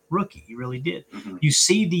late-round rookie. He really did. Mm-hmm. You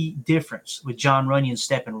see the difference with John Runyon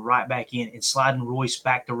stepping right back in and sliding Royce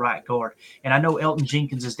back to right guard. And I know Elton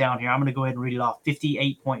Jenkins is down here. I'm going to go ahead and read it off.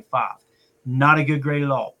 58.5. Not a good grade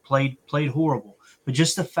at all. Played horrible. But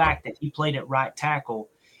just the fact that he played at right tackle,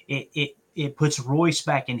 it puts Royce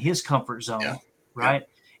back in his comfort zone, right? Yeah.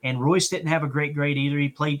 And Royce didn't have a great grade either. He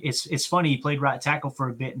played. It's funny. He played right tackle for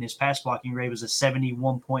a bit, and his pass blocking grade was a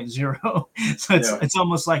 71.0. So it's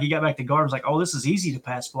almost like he got back to guard. Was like, oh, this is easy to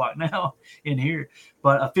pass block now in here.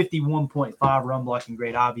 But a 51.5 run blocking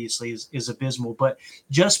grade obviously is abysmal. But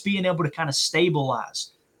just being able to kind of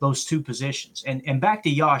stabilize those two positions. And back to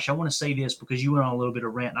Yosh, I want to say this because you went on a little bit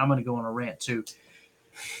of rant, and I'm going to go on a rant too.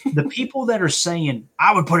 The people that are saying,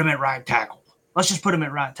 I would put him at right tackle. Let's just put him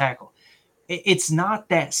at right tackle. It's not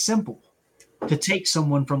that simple to take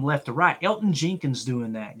someone from left to right. Elton Jenkins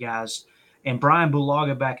doing that, guys, and Brian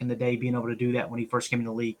Bulaga back in the day being able to do that when he first came in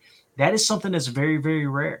the league. That is something that's very, very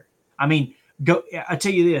rare. I mean, I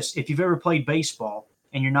tell you this, if you've ever played baseball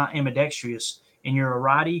and you're not ambidextrous and you're a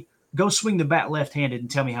righty, go swing the bat left-handed and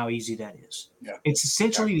tell me how easy that is. Yeah. It's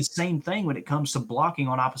essentially the same thing when it comes to blocking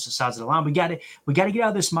on opposite sides of the line. We got to get out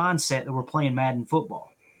of this mindset that we're playing Madden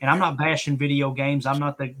football. And I'm not bashing video games. I'm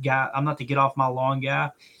not the guy. I'm not the get off my lawn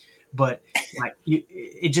guy. But like,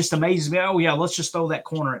 it just amazes me. Oh yeah, let's just throw that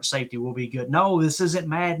corner at safety. We'll be good. No, this isn't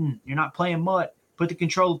Madden. You're not playing mutt. Put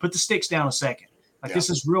the sticks down a second. Like This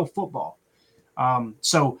is real football.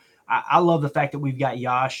 So I love the fact that we've got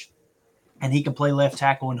Yosh. And he can play left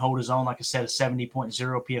tackle and hold his own. Like I said, a 70.0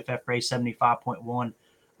 PFF grade, 75.1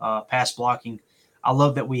 pass blocking. I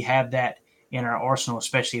love that we have that in our arsenal,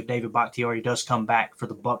 especially if David Bakhtiari does come back for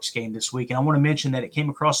the Bucs game this week. And I want to mention that it came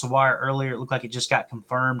across the wire earlier. It looked like it just got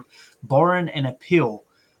confirmed. Barring an appeal,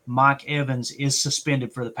 Mike Evans is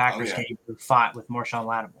suspended for the Packers game to fight with Marshawn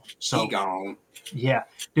Lattimore. So, yeah,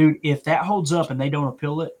 dude, if that holds up and they don't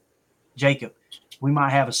appeal it, Jacob, we might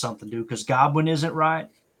have something, dude, because Godwin isn't right.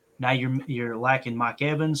 Now you're lacking Mike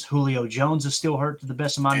Evans. Julio Jones is still hurt to the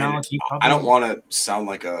best of my knowledge. I don't want to sound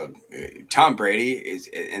like Tom Brady is,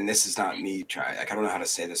 and this is not me trying. Like, I don't know how to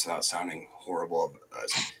say this without sounding horrible.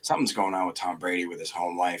 Something's going on with Tom Brady with his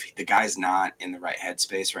home life. The guy's not in the right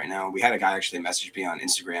headspace right now. We had a guy actually message me on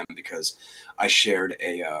Instagram because I shared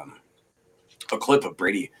a clip of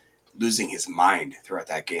Brady losing his mind throughout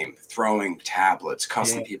that game, throwing tablets,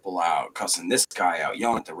 cussing people out, cussing this guy out,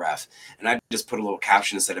 yelling at the ref. And I just put a little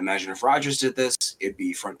caption that said, imagine if Rodgers did this, it'd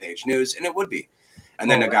be front page news, and it would be. And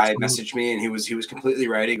then a guy messaged me, and he was completely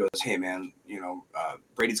right. He goes, hey, man,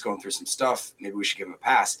 Brady's going through some stuff. Maybe we should give him a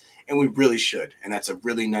pass. And we really should. And that's a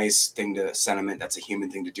really nice thing to sentiment. That's a human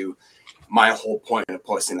thing to do. My whole point of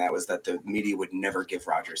posting that was that the media would never give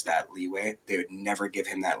Rodgers that leeway. They would never give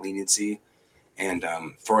him that leniency. And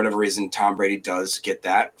for whatever reason, Tom Brady does get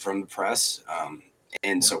that from the press.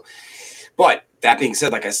 But that being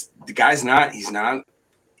said, like the guy's he's not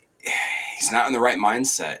in the right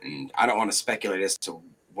mindset. And I don't want to speculate as to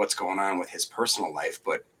what's going on with his personal life,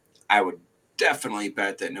 but I would definitely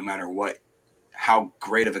bet that no matter how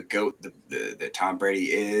great of a GOAT that Tom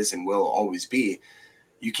Brady is and will always be,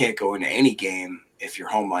 you can't go into any game if your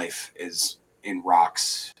home life is in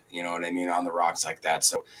rocks, you know what I mean, on the rocks like that.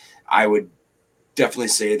 So I would definitely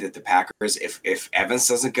say that the Packers, if Evans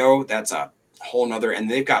doesn't go, that's a whole nother,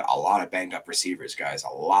 and they've got a lot of banged up receivers, guys,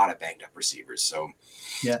 So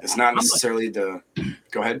it's not necessarily go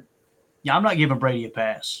ahead. Yeah, I'm not giving Brady a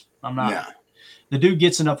pass. I'm not. Yeah. The dude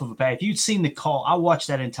gets enough of a pass. If you'd seen the call, I watched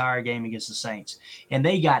that entire game against the Saints, and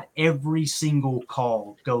they got every single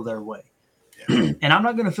call go their way. Yeah. And I'm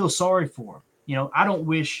not going to feel sorry for him. I don't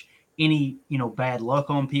wish any, bad luck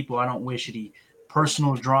on people. I don't wish any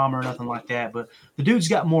personal drama or nothing like that. But the dude's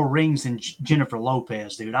got more rings than Jennifer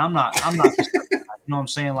Lopez, dude. I'm not, you know what I'm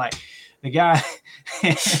saying? Like, the guy,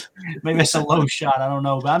 maybe it's a low shot, I don't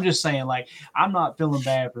know. But I'm just saying, like, I'm not feeling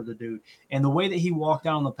bad for the dude. And the way that he walked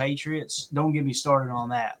out on the Patriots, don't get me started on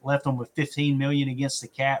that. Left them with $15 million against the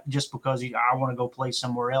cap just because I want to go play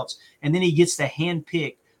somewhere else. And then he gets to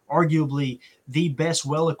handpick arguably the best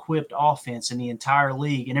well-equipped offense in the entire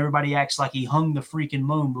league, and everybody acts like he hung the freaking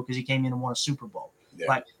moon because he came in and won a Super Bowl. Yeah.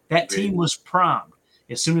 Like, that team was primed.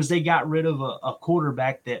 As soon as they got rid of a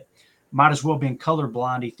quarterback that might as well have been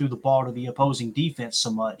colorblind, he threw the ball to the opposing defense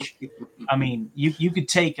so much. I mean, you could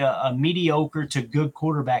take a mediocre to good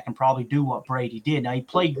quarterback and probably do what Brady did. Now, he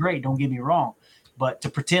played great, don't get me wrong, but to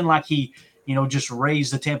pretend like he just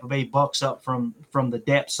raised the Tampa Bay Bucs up from the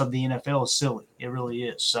depths of the NFL is silly. It really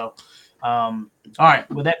is. So, all right,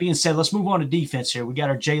 with that being said, let's move on to defense here. We got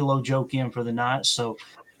our J-Lo joke in for the night. So,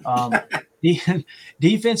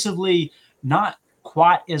 defensively, not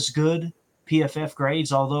quite as good PFF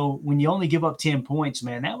grades, although when you only give up 10 points,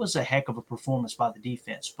 man, that was a heck of a performance by the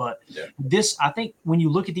defense. But this, I think when you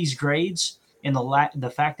look at these grades and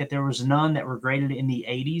the fact that there was none that were graded in the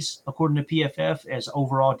 80s, according to PFF, as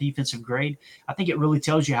overall defensive grade, I think it really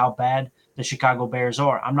tells you how bad the Chicago Bears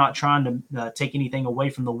are. I'm not trying to take anything away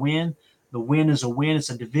from the win. The win is a win. It's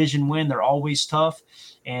a division win. They're always tough.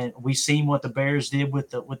 And we've seen what the Bears did with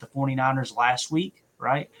the 49ers last week,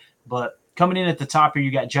 right? But coming in at the top here,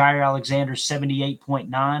 you got Jair Alexander,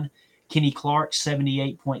 78.9, Kenny Clark,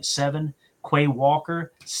 78.7, Quay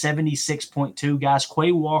Walker, 76.2. Guys,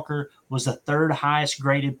 Quay Walker was the third highest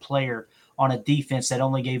graded player on a defense that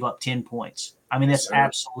only gave up 10 points. I mean, that's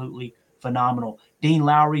absolutely phenomenal. Dean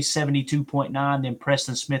Lowry, 72.9, then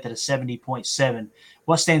Preston Smith at a 70.7.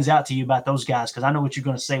 What stands out to you about those guys? Because I know what you're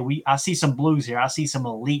going to say. I see some blues here. I see some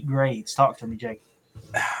elite grades. Talk to me, Jake.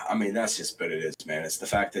 I mean, that's just what it is, man. It's the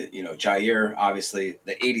fact that, Jair, obviously,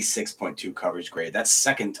 the 86.2 coverage grade, that's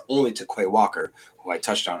second only to Quay Walker, who I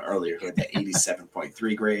touched on earlier, who had the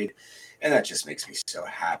 87.3 grade. And that just makes me so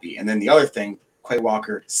happy. And then the other thing, Quay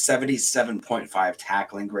Walker, 77.5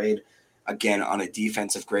 tackling grade. Again, on a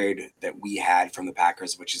defensive grade that we had from the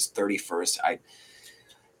Packers, which is 31st.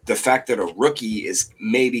 The fact that a rookie is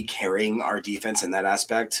maybe carrying our defense in that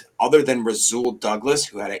aspect, other than Rasul Douglas,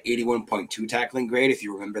 who had an 81.2 tackling grade, if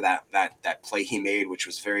you remember that play he made, which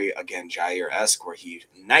was very, again, Jair-esque, where he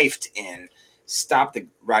knifed in, stopped the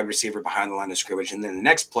wide receiver behind the line of scrimmage, and then the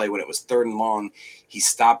next play, when it was 3rd and long, he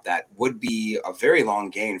stopped that. Would be a very long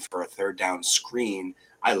gain for a 3rd down screen.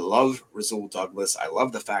 I love Rasul Douglas. I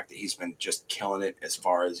love the fact that he's been just killing it as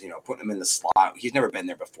far as, putting him in the slot. He's never been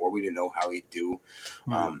there before. We didn't know how he'd do.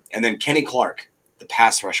 And then Kenny Clark, the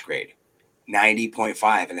pass rush grade,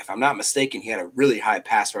 90.5. And if I'm not mistaken, he had a really high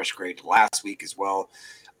pass rush grade last week as well.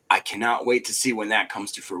 I cannot wait to see when that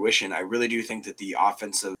comes to fruition. I really do think that the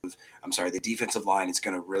defensive line is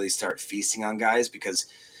going to really start feasting on guys, because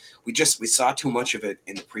we saw too much of it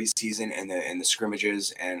in the preseason and the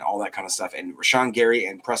scrimmages and all that kind of stuff. And Rashawn Gary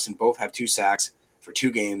and Preston both have 2 sacks for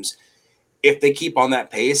 2 games. If they keep on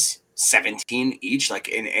that pace, 17 each, and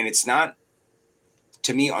it's not,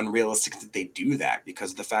 to me, unrealistic that they do that,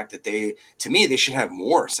 because of the fact that they should have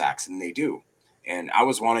more sacks than they do. And I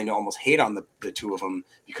was wanting to almost hate on the 2 of them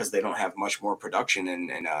because they don't have much more production.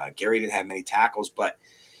 And Gary didn't have many tackles, but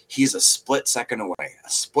he's a split second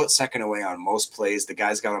away on most plays. The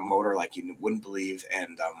guy's got a motor like you wouldn't believe.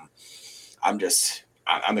 And I'm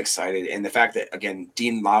excited. And the fact that, again,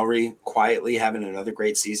 Dean Lowry quietly having another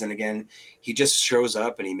great season again, he just shows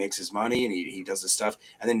up and he makes his money and he does his stuff.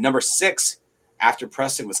 And then number 6 after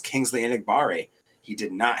Preston was Kingsley Enagbare. He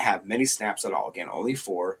did not have many snaps at all. Again, only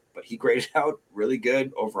 4, but he graded out really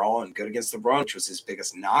good overall and good against the run, which was his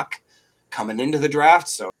biggest knock coming into the draft.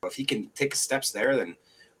 So if he can take steps there, then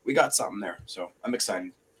we got something there. So I'm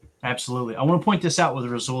excited. Absolutely. I want to point this out with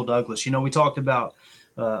Rasul Douglas. We talked about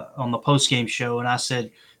on the post-game show, and I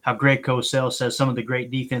said how Greg Cosell says some of the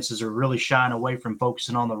great defenses are really shying away from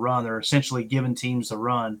focusing on the run. They're essentially giving teams the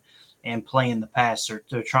run and playing the pass.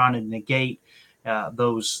 They're trying to negate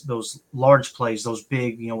those large plays, those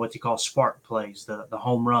big, what you call spark plays, the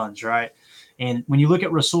home runs, right? And when you look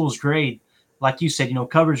at Rasul's grade, like you said,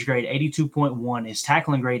 coverage grade 82.1, his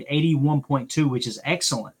tackling grade 81.2, which is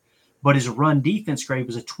excellent, but his run defense grade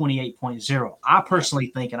was a 28.0. I personally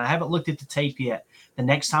think, and I haven't looked at the tape yet, the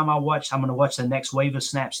next time I'm going to watch the next wave of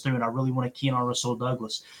snaps through, and I really want to key in on Rasul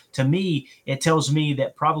Douglas. To me, it tells me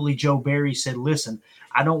that probably Joe Barry said, listen,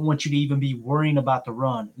 I don't want you to even be worrying about the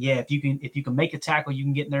run. Yeah, if you can make a tackle, you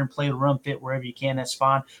can get in there and play the run fit wherever you can, that's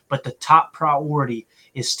fine. But the top priority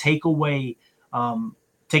is take away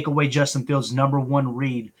Justin Fields' number 1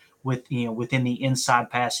 read within the inside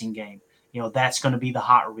passing game. That's going to be the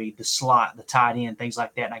hot read, the slot, the tight end, things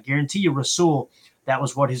like that. And I guarantee you, Rasul, that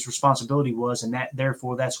was what his responsibility was, and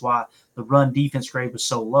that's why the run defense grade was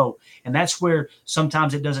so low. And that's where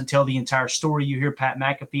sometimes it doesn't tell the entire story. You hear Pat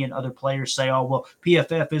McAfee and other players say, oh, well,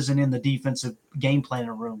 PFF isn't in the defensive game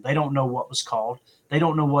planning room. They don't know what was called. They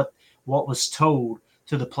don't know what was told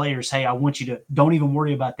to the players. Hey, I want you to don't even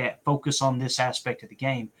worry about that. Focus on this aspect of the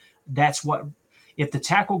game. That's what – if the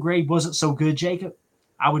tackle grade wasn't so good, Jacob,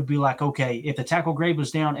 I would be like, okay, if the tackle grade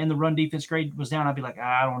was down and the run defense grade was down, I'd be like,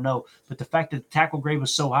 I don't know. But the fact that the tackle grade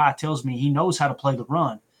was so high tells me he knows how to play the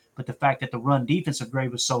run. But the fact that the run defensive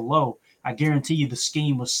grade was so low, I guarantee you the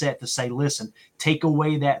scheme was set to say, listen, take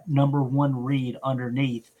away that number 1 read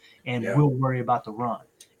underneath and we'll worry about the run.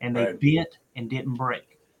 And they bent and didn't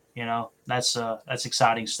break. That's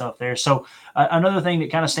exciting stuff there. So another thing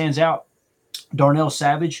that kind of stands out, Darnell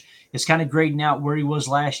Savage is kind of grading out where he was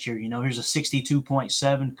last year. Here's a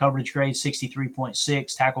 62.7, coverage grade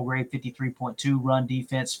 63.6, tackle grade 53.2, run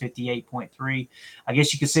defense 58.3. I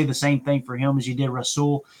guess you could say the same thing for him as you did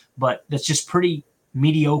Rasul, but that's just pretty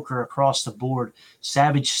mediocre across the board.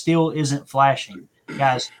 Savage still isn't flashing.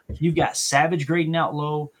 Guys, you've got Savage grading out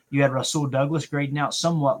low. You had Rasul Douglas grading out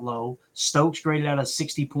somewhat low. Stokes graded out a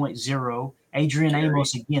 60.0. Adrian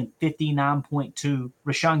Amos, again, 59.2.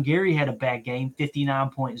 Rashawn Gary had a bad game,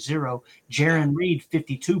 59.0. Jaron Reed,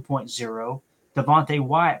 52.0. Devontae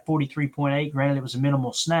Wyatt, 43.8. Granted, it was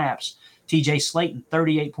minimal snaps. TJ Slayton,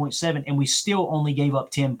 38.7. And we still only gave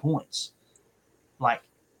up 10 points.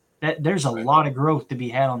 There's a lot of growth to be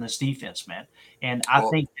had on this defense, man. And I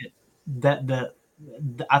think that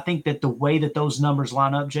I think that the way that those numbers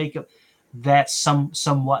line up, Jacob, that's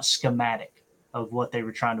somewhat schematic of what they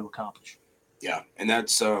were trying to accomplish. Yeah, and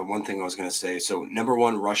that's one thing I was going to say. So number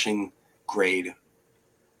one rushing grade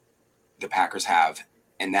the Packers have,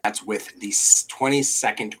 and that's with the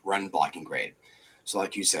 22nd run blocking grade. So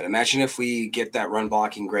like you said, imagine if we get that run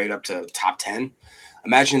blocking grade up to top 10.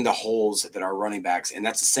 Imagine the holes that our running backs, and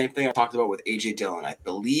that's the same thing I talked about with A.J. Dillon. I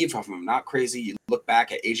believe, if I'm not crazy, you look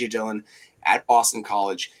back at A.J. Dillon at Boston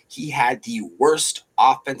College, he had the worst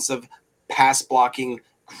offensive pass blocking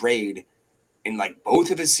grade in like both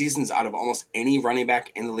of his seasons out of almost any running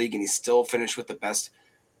back in the league, and he still finished with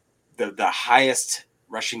the highest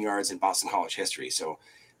rushing yards in Boston College history. So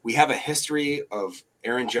we have a history of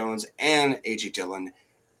Aaron Jones and A.J. Dillon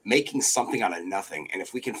making something out of nothing. And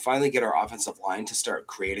if we can finally get our offensive line to start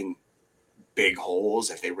creating big holes,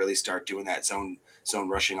 if they really start doing that zone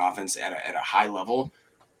rushing offense at a high level,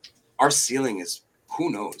 our ceiling is who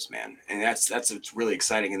knows, man. And that's what's really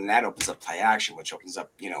exciting. And that opens up play action, which opens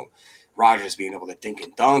up, Rodgers being able to dink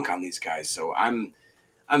and dunk on these guys. So I'm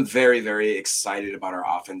very, very excited about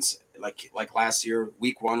our offense. Like last year,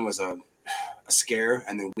 week 1 was a scare,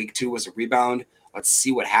 and then week 2 was a rebound. Let's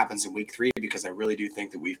see what happens in week 3, because I really do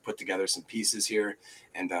think that we've put together some pieces here,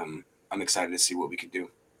 and I'm excited to see what we can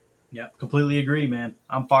do. Yeah, completely agree, man.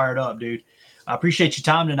 I'm fired up, dude. I appreciate your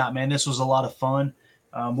time tonight, man. This was a lot of fun.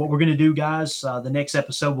 What we're going to do, guys, the next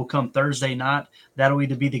episode will come Thursday night. That'll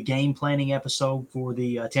either be the game planning episode for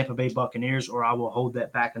the Tampa Bay Buccaneers, or I will hold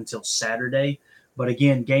that back until Saturday. But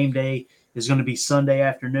again, game day is going to be Sunday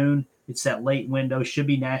afternoon. It's that late window. Should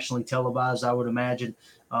be nationally televised, I would imagine.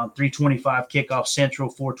 3:25 kickoff Central,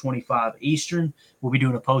 4:25 Eastern. We'll be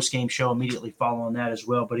doing a post-game show immediately following that as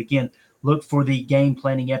well. But again, look for the game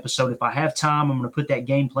planning episode. If I have time, I'm going to put that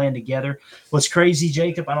game plan together. What's crazy,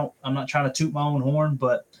 Jacob, I'm not trying to toot my own horn,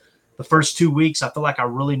 but the first 2 weeks, I feel like I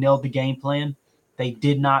really nailed the game plan. They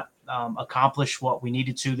did not accomplish what we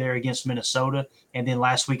needed to there against Minnesota. And then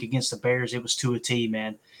last week against the Bears, it was to a T,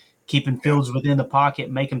 man. Keeping Fields within the pocket,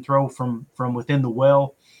 make him throw from within the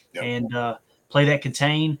well, and play that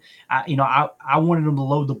contain. I wanted them to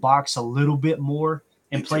load the box a little bit more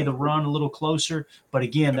and play the run a little closer. But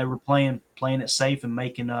again, they were playing it safe and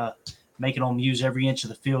making them use every inch of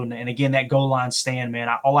the field. And again, that goal line stand, man,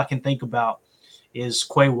 all I can think about is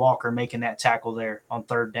Quay Walker making that tackle there on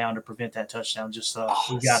 3rd down to prevent that touchdown. Just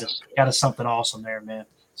we got us something awesome there, man.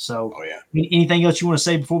 So anything else you want to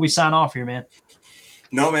say before we sign off here, man?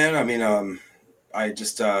 No, man. I mean, I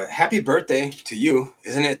just happy birthday to you.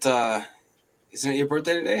 Isn't it your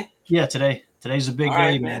birthday today? Yeah, today's a big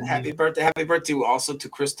day, man. Happy birthday also to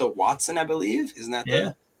Krista Watson, I believe. Isn't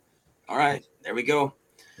that all right, there we go.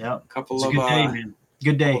 Yeah, Couple of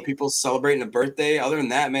good day. People celebrating a birthday. Other than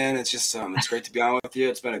that, man, it's just it's great to be on with you.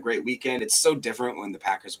 It's been a great weekend. It's so different when the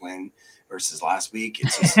Packers win versus last week.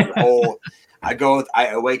 It's just the whole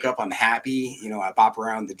I wake up, I'm happy, I bop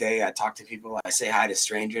around the day, I talk to people, I say hi to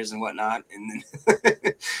strangers and whatnot, and then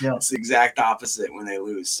it's the exact opposite when they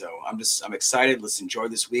lose. So I'm excited. Let's enjoy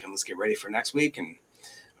this week, and let's get ready for next week, and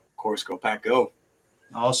of course, go Pack Go.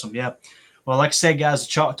 Awesome. Yeah. Well, like I said, guys,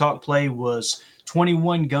 the Chalk Talk play was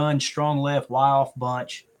 21 gun, strong left, Y off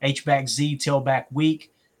bunch, H-back Z, tailback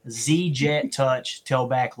weak, Z jet touch,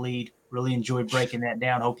 tailback lead. Really enjoyed breaking that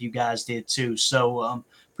down. Hope you guys did too. So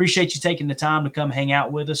appreciate you taking the time to come hang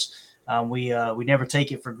out with us. We never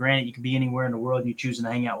take it for granted. You can be anywhere in the world and you're choosing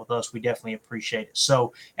to hang out with us. We definitely appreciate it.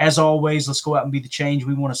 So as always, let's go out and be the change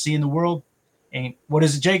we want to see in the world. And what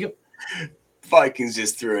is it, Jacob? Vikings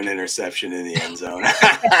just threw an interception in the end zone.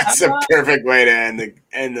 That's a perfect way to end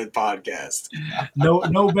the podcast.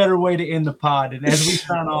 No better way to end the pod. And as we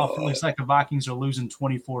sign off, it looks like the Vikings are losing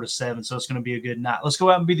 24-7. So it's going to be a good night. Let's go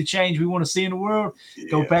out and be the change we want to see in the world.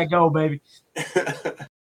 Go Pack Go, baby.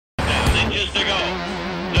 Inches to go.